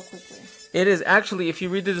so quickly. It is actually, if you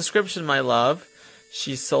read the description, my love,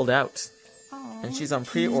 she's sold out. Aww. And she's on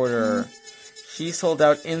pre-order. She sold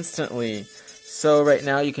out instantly. So right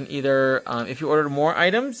now you can either, if you order more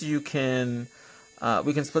items, you can,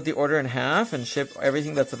 we can split the order in half and ship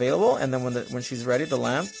everything that's available. And then when she's ready, the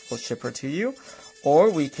lamp, we'll ship her to you. Or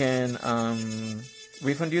we can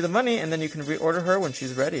refund you the money and then you can reorder her when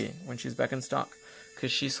she's ready, when she's back in stock.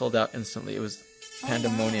 Because she sold out instantly. It was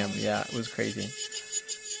pandemonium. Oh, wow. Yeah, it was crazy.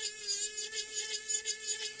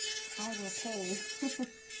 I will pay.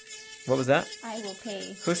 What was that? I will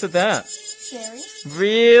pay. Who said that? Sherry.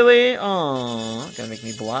 Really? Aww. Gonna make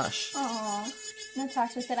me blush. Aww.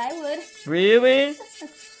 Natasha said I would. Really?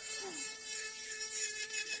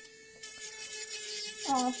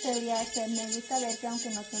 Oh, Celia said, me gusta verte aunque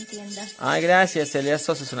no te entienda. Ay, gracias, Celia.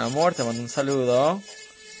 Sos es un amor. Te mando un saludo.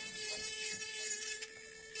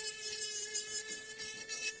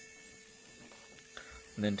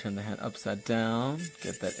 And then turn the hand upside down.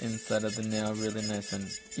 Get that inside of the nail really nice and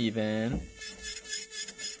even.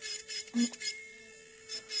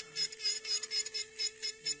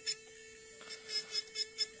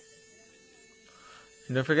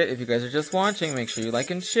 And don't forget, if you guys are just watching, make sure you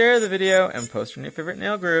like and share the video and post in your favorite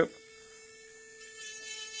nail group.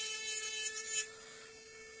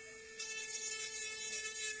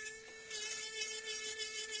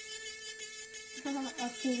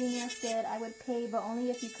 Octavia said, I would pay, but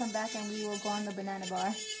only if you come back and we will go on the banana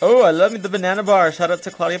bar. Oh, I love the banana bar. Shout out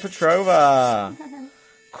to Claudia Petrova.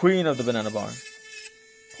 Queen of the banana bar.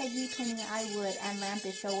 Peggy Penny, I would, and lamp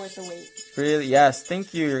is so worth the wait. Really? Yes,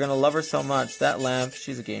 thank you. You're going to love her so much. That lamp,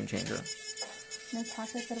 she's a game changer.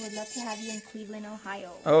 Natasha said, would love to have you in Cleveland,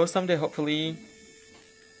 Ohio. Oh, someday, hopefully.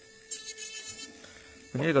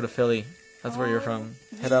 We need to go to Philly. That's where you're from.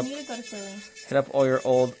 Hit up. We need to go to Philly. Hit up all your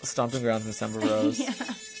old stomping grounds in Amber Rose. Yeah.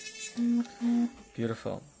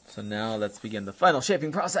 Beautiful. So now let's begin the final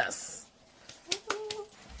shaping process.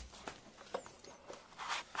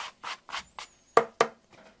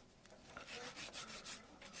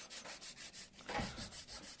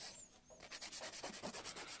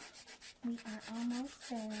 We are almost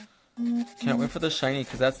there. Can't wait for the shiny,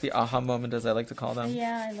 because that's the aha moment, as I like to call them.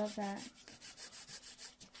 Yeah, I love that.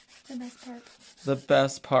 The best part. The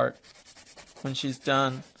best part. When she's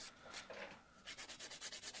done.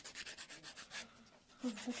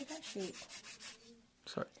 Ooh, look at that shape.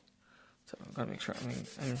 Sorry. So I'm going to make sure I'm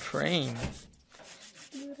in frame.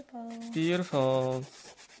 Beautiful. Beautiful.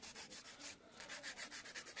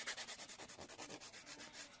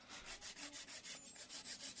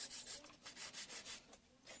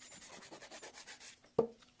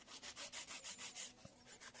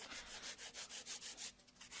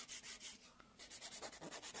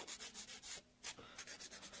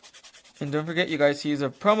 And don't forget, you guys, to use a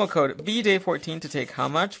promo code VDAY14 to take how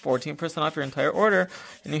much? 14% off your entire order.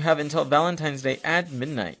 And you have until Valentine's Day at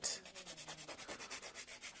midnight.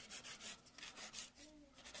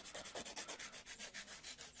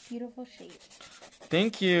 Beautiful shape.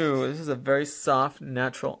 Thank you. This is a very soft,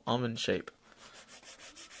 natural almond shape.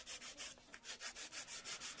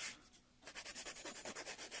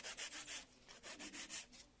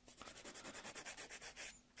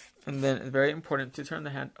 And then it's very important to turn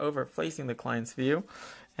the hand over, facing the client's view,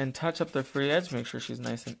 and touch up the free edge. Make sure she's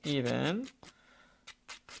nice and even.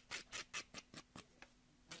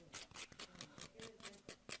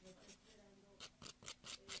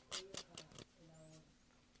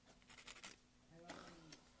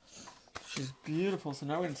 She's beautiful. So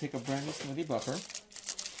now we're going to take a brand new smoothie buffer.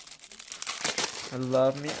 I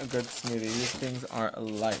love me a good smoothie. These things are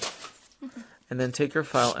life. And then take your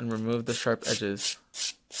file and remove the sharp edges.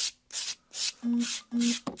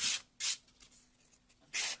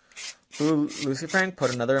 Ooh, Lucy Frank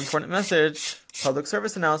put another important message. Public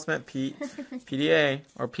service announcement, PDA,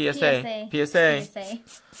 or PSA. PSA.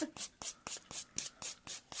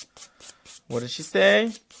 What did she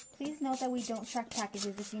say? Please note that we don't track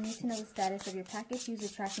packages. If you need to know the status of your package, use the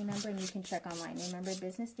tracking number and you can check online. Remember,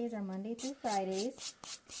 business days are Monday through Fridays.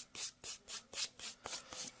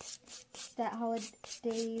 Stat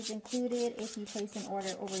holidays included. If you place an order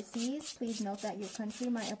overseas, please note that your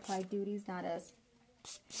country might apply duties, not us.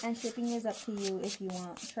 And shipping is up to you if you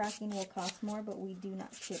want. Tracking will cost more, but we do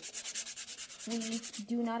not ship. We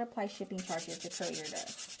do not apply shipping charges. The courier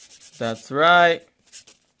does. That's right.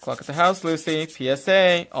 Clock at the house, Lucy.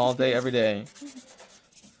 PSA. All day, every day.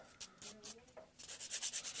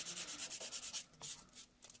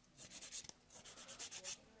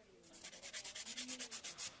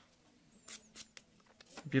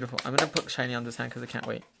 Beautiful. I'm going to put shiny on this hand because I can't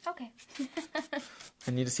wait. Okay.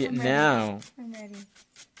 I need to see it now. I'm ready.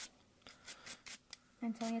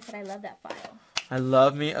 Antonia said, I love that file. I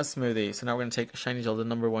love me a smoothie. So now we're going to take Shiny Gel, the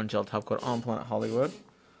 #1 gel top coat on Planet Hollywood.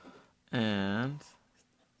 And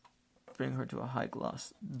bring her to a high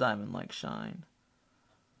gloss, diamond-like shine.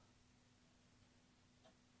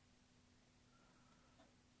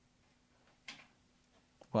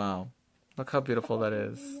 Wow. Look how beautiful that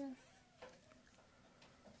is. Yes.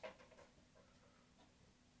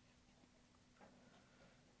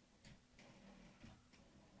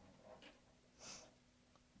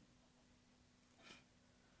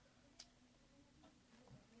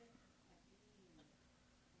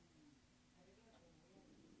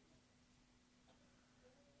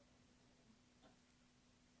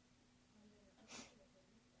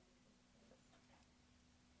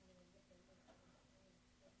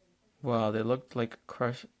 Wow, they looked like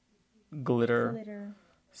crushed glitter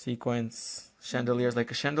sequence chandeliers, like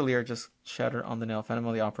a chandelier just shattered on the nail. Phantom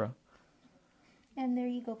of the Opera. And there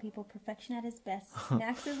you go, people. Perfection at its best.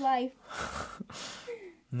 Max is life.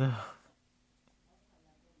 No.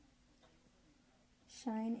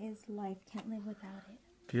 Shine is life. Can't live without it.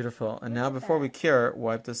 Beautiful. And now before we cure,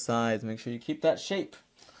 wipe the sides. Make sure you keep that shape.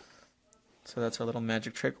 So that's our little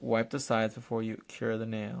magic trick. Wipe the sides before you cure the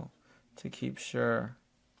nail to keep sure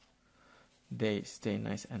they stay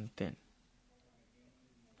nice and thin.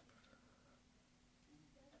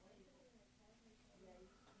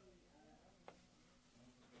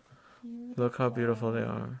 Beautiful. Look how beautiful they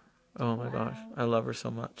are. Oh my gosh. I love her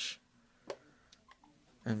so much.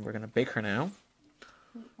 And we're going to bake her now.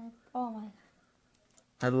 Oh my.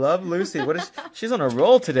 I love Lucy. What is she's on a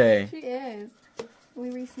roll today. She is. We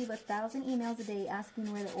receive 1,000 emails a day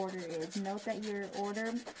asking where the order is. Note that your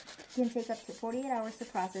order can take up to 48 hours to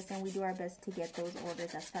process, and we do our best to get those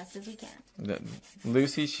orders as fast as we can.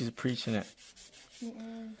 Lucy, she's preaching it. She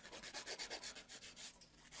is.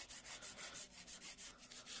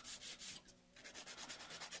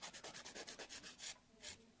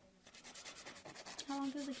 How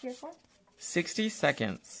long does it cure for? 60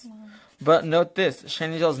 seconds. Wow. But note this,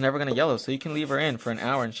 Shiny Gel is never going to yellow, so you can leave her in for an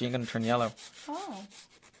hour and she ain't going to turn yellow. Oh.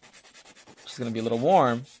 She's going to be a little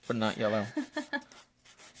warm, but not yellow.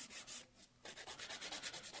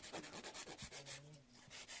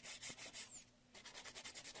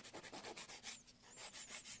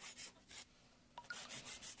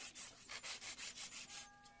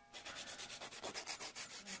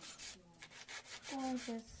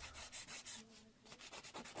 Gorgeous.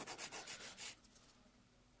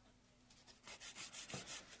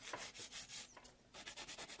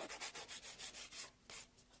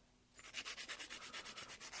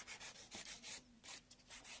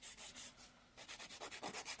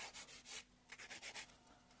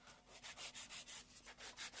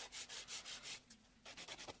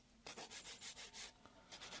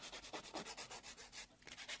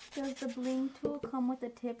 Does the bling tool come with a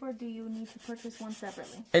tip, or do you need to purchase one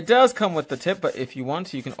separately? It does come with the tip, but if you want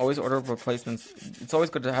to, you can always order replacements. It's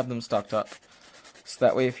always good to have them stocked up. So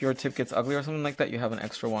that way, if your tip gets ugly or something like that, you have an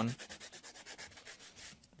extra one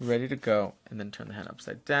ready to go. And then turn the hand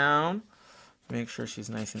upside down. Make sure she's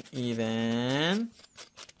nice and even.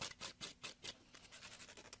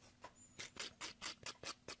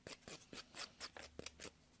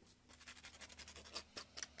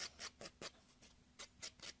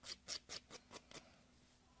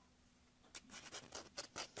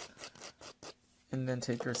 And then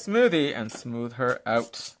take your smoothie and smooth her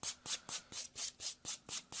out.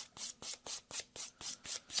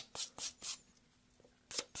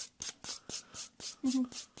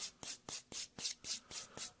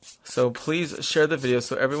 So please share the video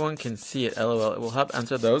so everyone can see it. LOL. It will help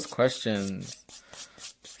answer those questions.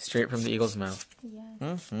 Straight from the eagle's mouth.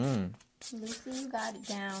 Yes. Lucy, you got it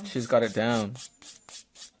down. She's got it down.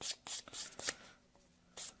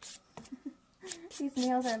 These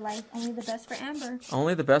nails are life. Only the best for Amber.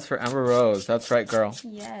 Only the best for Amber Rose. That's right, girl.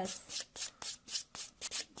 Yes.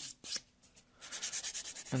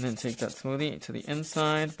 And then take that smoothie to the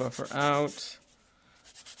inside. Buffer out.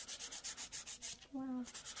 Wow.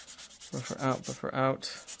 Buffer out. Buffer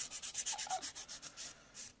out.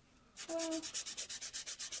 Wow.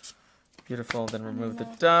 Beautiful. Then remove the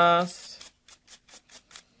dust.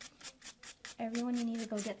 Everyone, you need to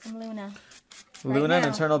go get some Luna. Luna and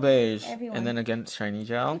Eternal Beige. Everyone. And then again, shiny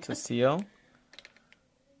gel to seal.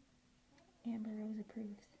 Amber Rose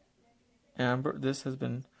approves. Amber, this has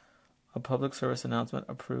been a public service announcement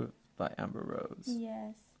approved by Amber Rose.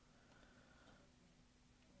 Yes.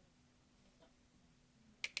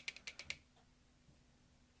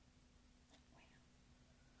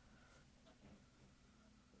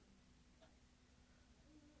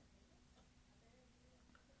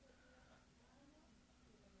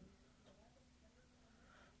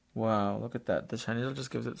 Wow, look at that. The shiny gel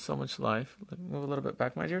just gives it so much life. Move a little bit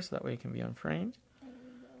back, my dear, so that way it can be on frame. There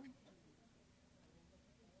we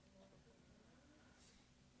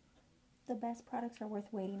go. The best products are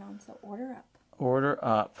worth waiting on, so order up. Order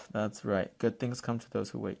up. That's right. Good things come to those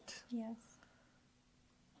who wait. Yes.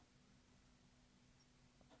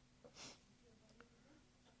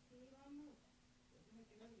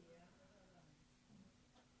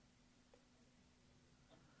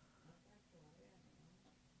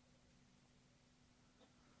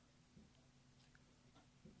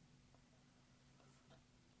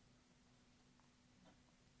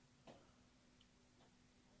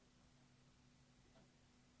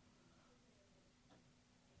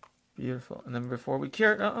 Beautiful. And then before we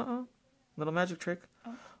cure it, little magic trick.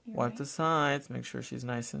 Oh, Wipe right. the sides. Make sure she's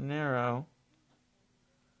nice and narrow.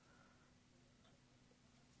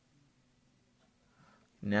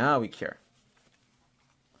 Now we cure.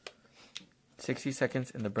 60 seconds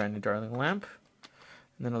in the brand new Darling lamp.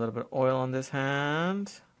 And then a little bit of oil on this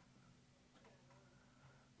hand.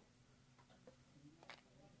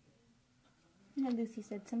 And Lucy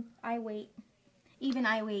said, I wait. Even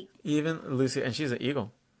I wait. Even Lucy, and she's an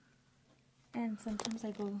eagle. And sometimes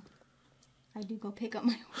I do go pick up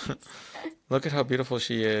my horse. Look at how beautiful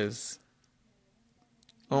she is.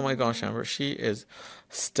 Oh my gosh, Amber, she is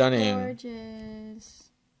stunning. Gorgeous.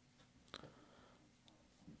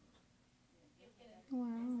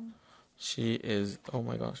 Wow. She is, oh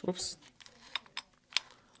my gosh, whoops.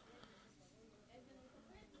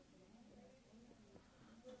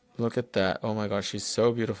 Look at that. Oh my gosh, she's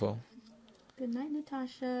so beautiful. Good night,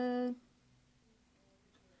 Natasha.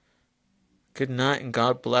 Good night and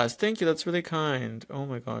God bless. Thank you, that's really kind. Oh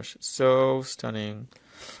my gosh, so stunning.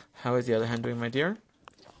 How is the other hand doing, my dear?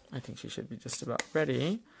 I think she should be just about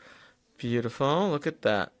ready. Beautiful, look at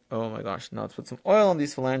that. Oh my gosh, now let's put some oil on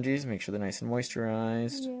these phalanges. Make sure they're nice and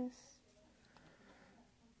moisturized. Yes.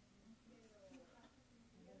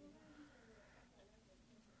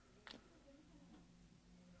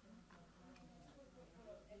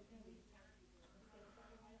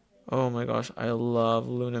 Oh my gosh, I love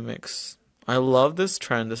Luna Mix. I love this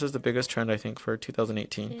trend. This is the biggest trend, I think, for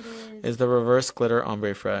 2018. It is the reverse glitter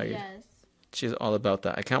ombre frag. Yes. She's all about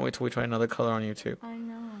that. I can't wait till we try another color on you too. I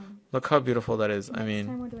know. Look how beautiful that is. Next I mean,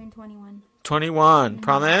 time we're doing 21. 21.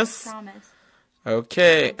 Promise? Promise.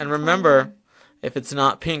 Okay. And remember, if it's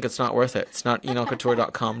not pink, it's not worth it. It's not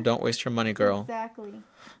enelcouture.com. Don't waste your money, girl. Exactly.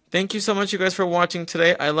 Thank you so much, you guys, for watching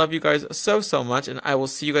today. I love you guys so, so much, and I will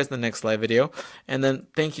see you guys in the next live video. And then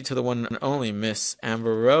thank you to the one and only Miss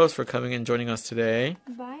Amber Rose for coming and joining us today.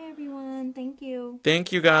 Bye, everyone. Thank you.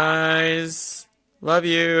 Thank you, guys. Love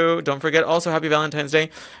you. Don't forget also Happy Valentine's Day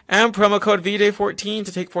and promo code VDAY14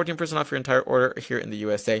 to take 14% off your entire order here in the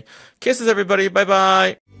USA. Kisses, everybody.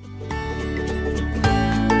 Bye-bye.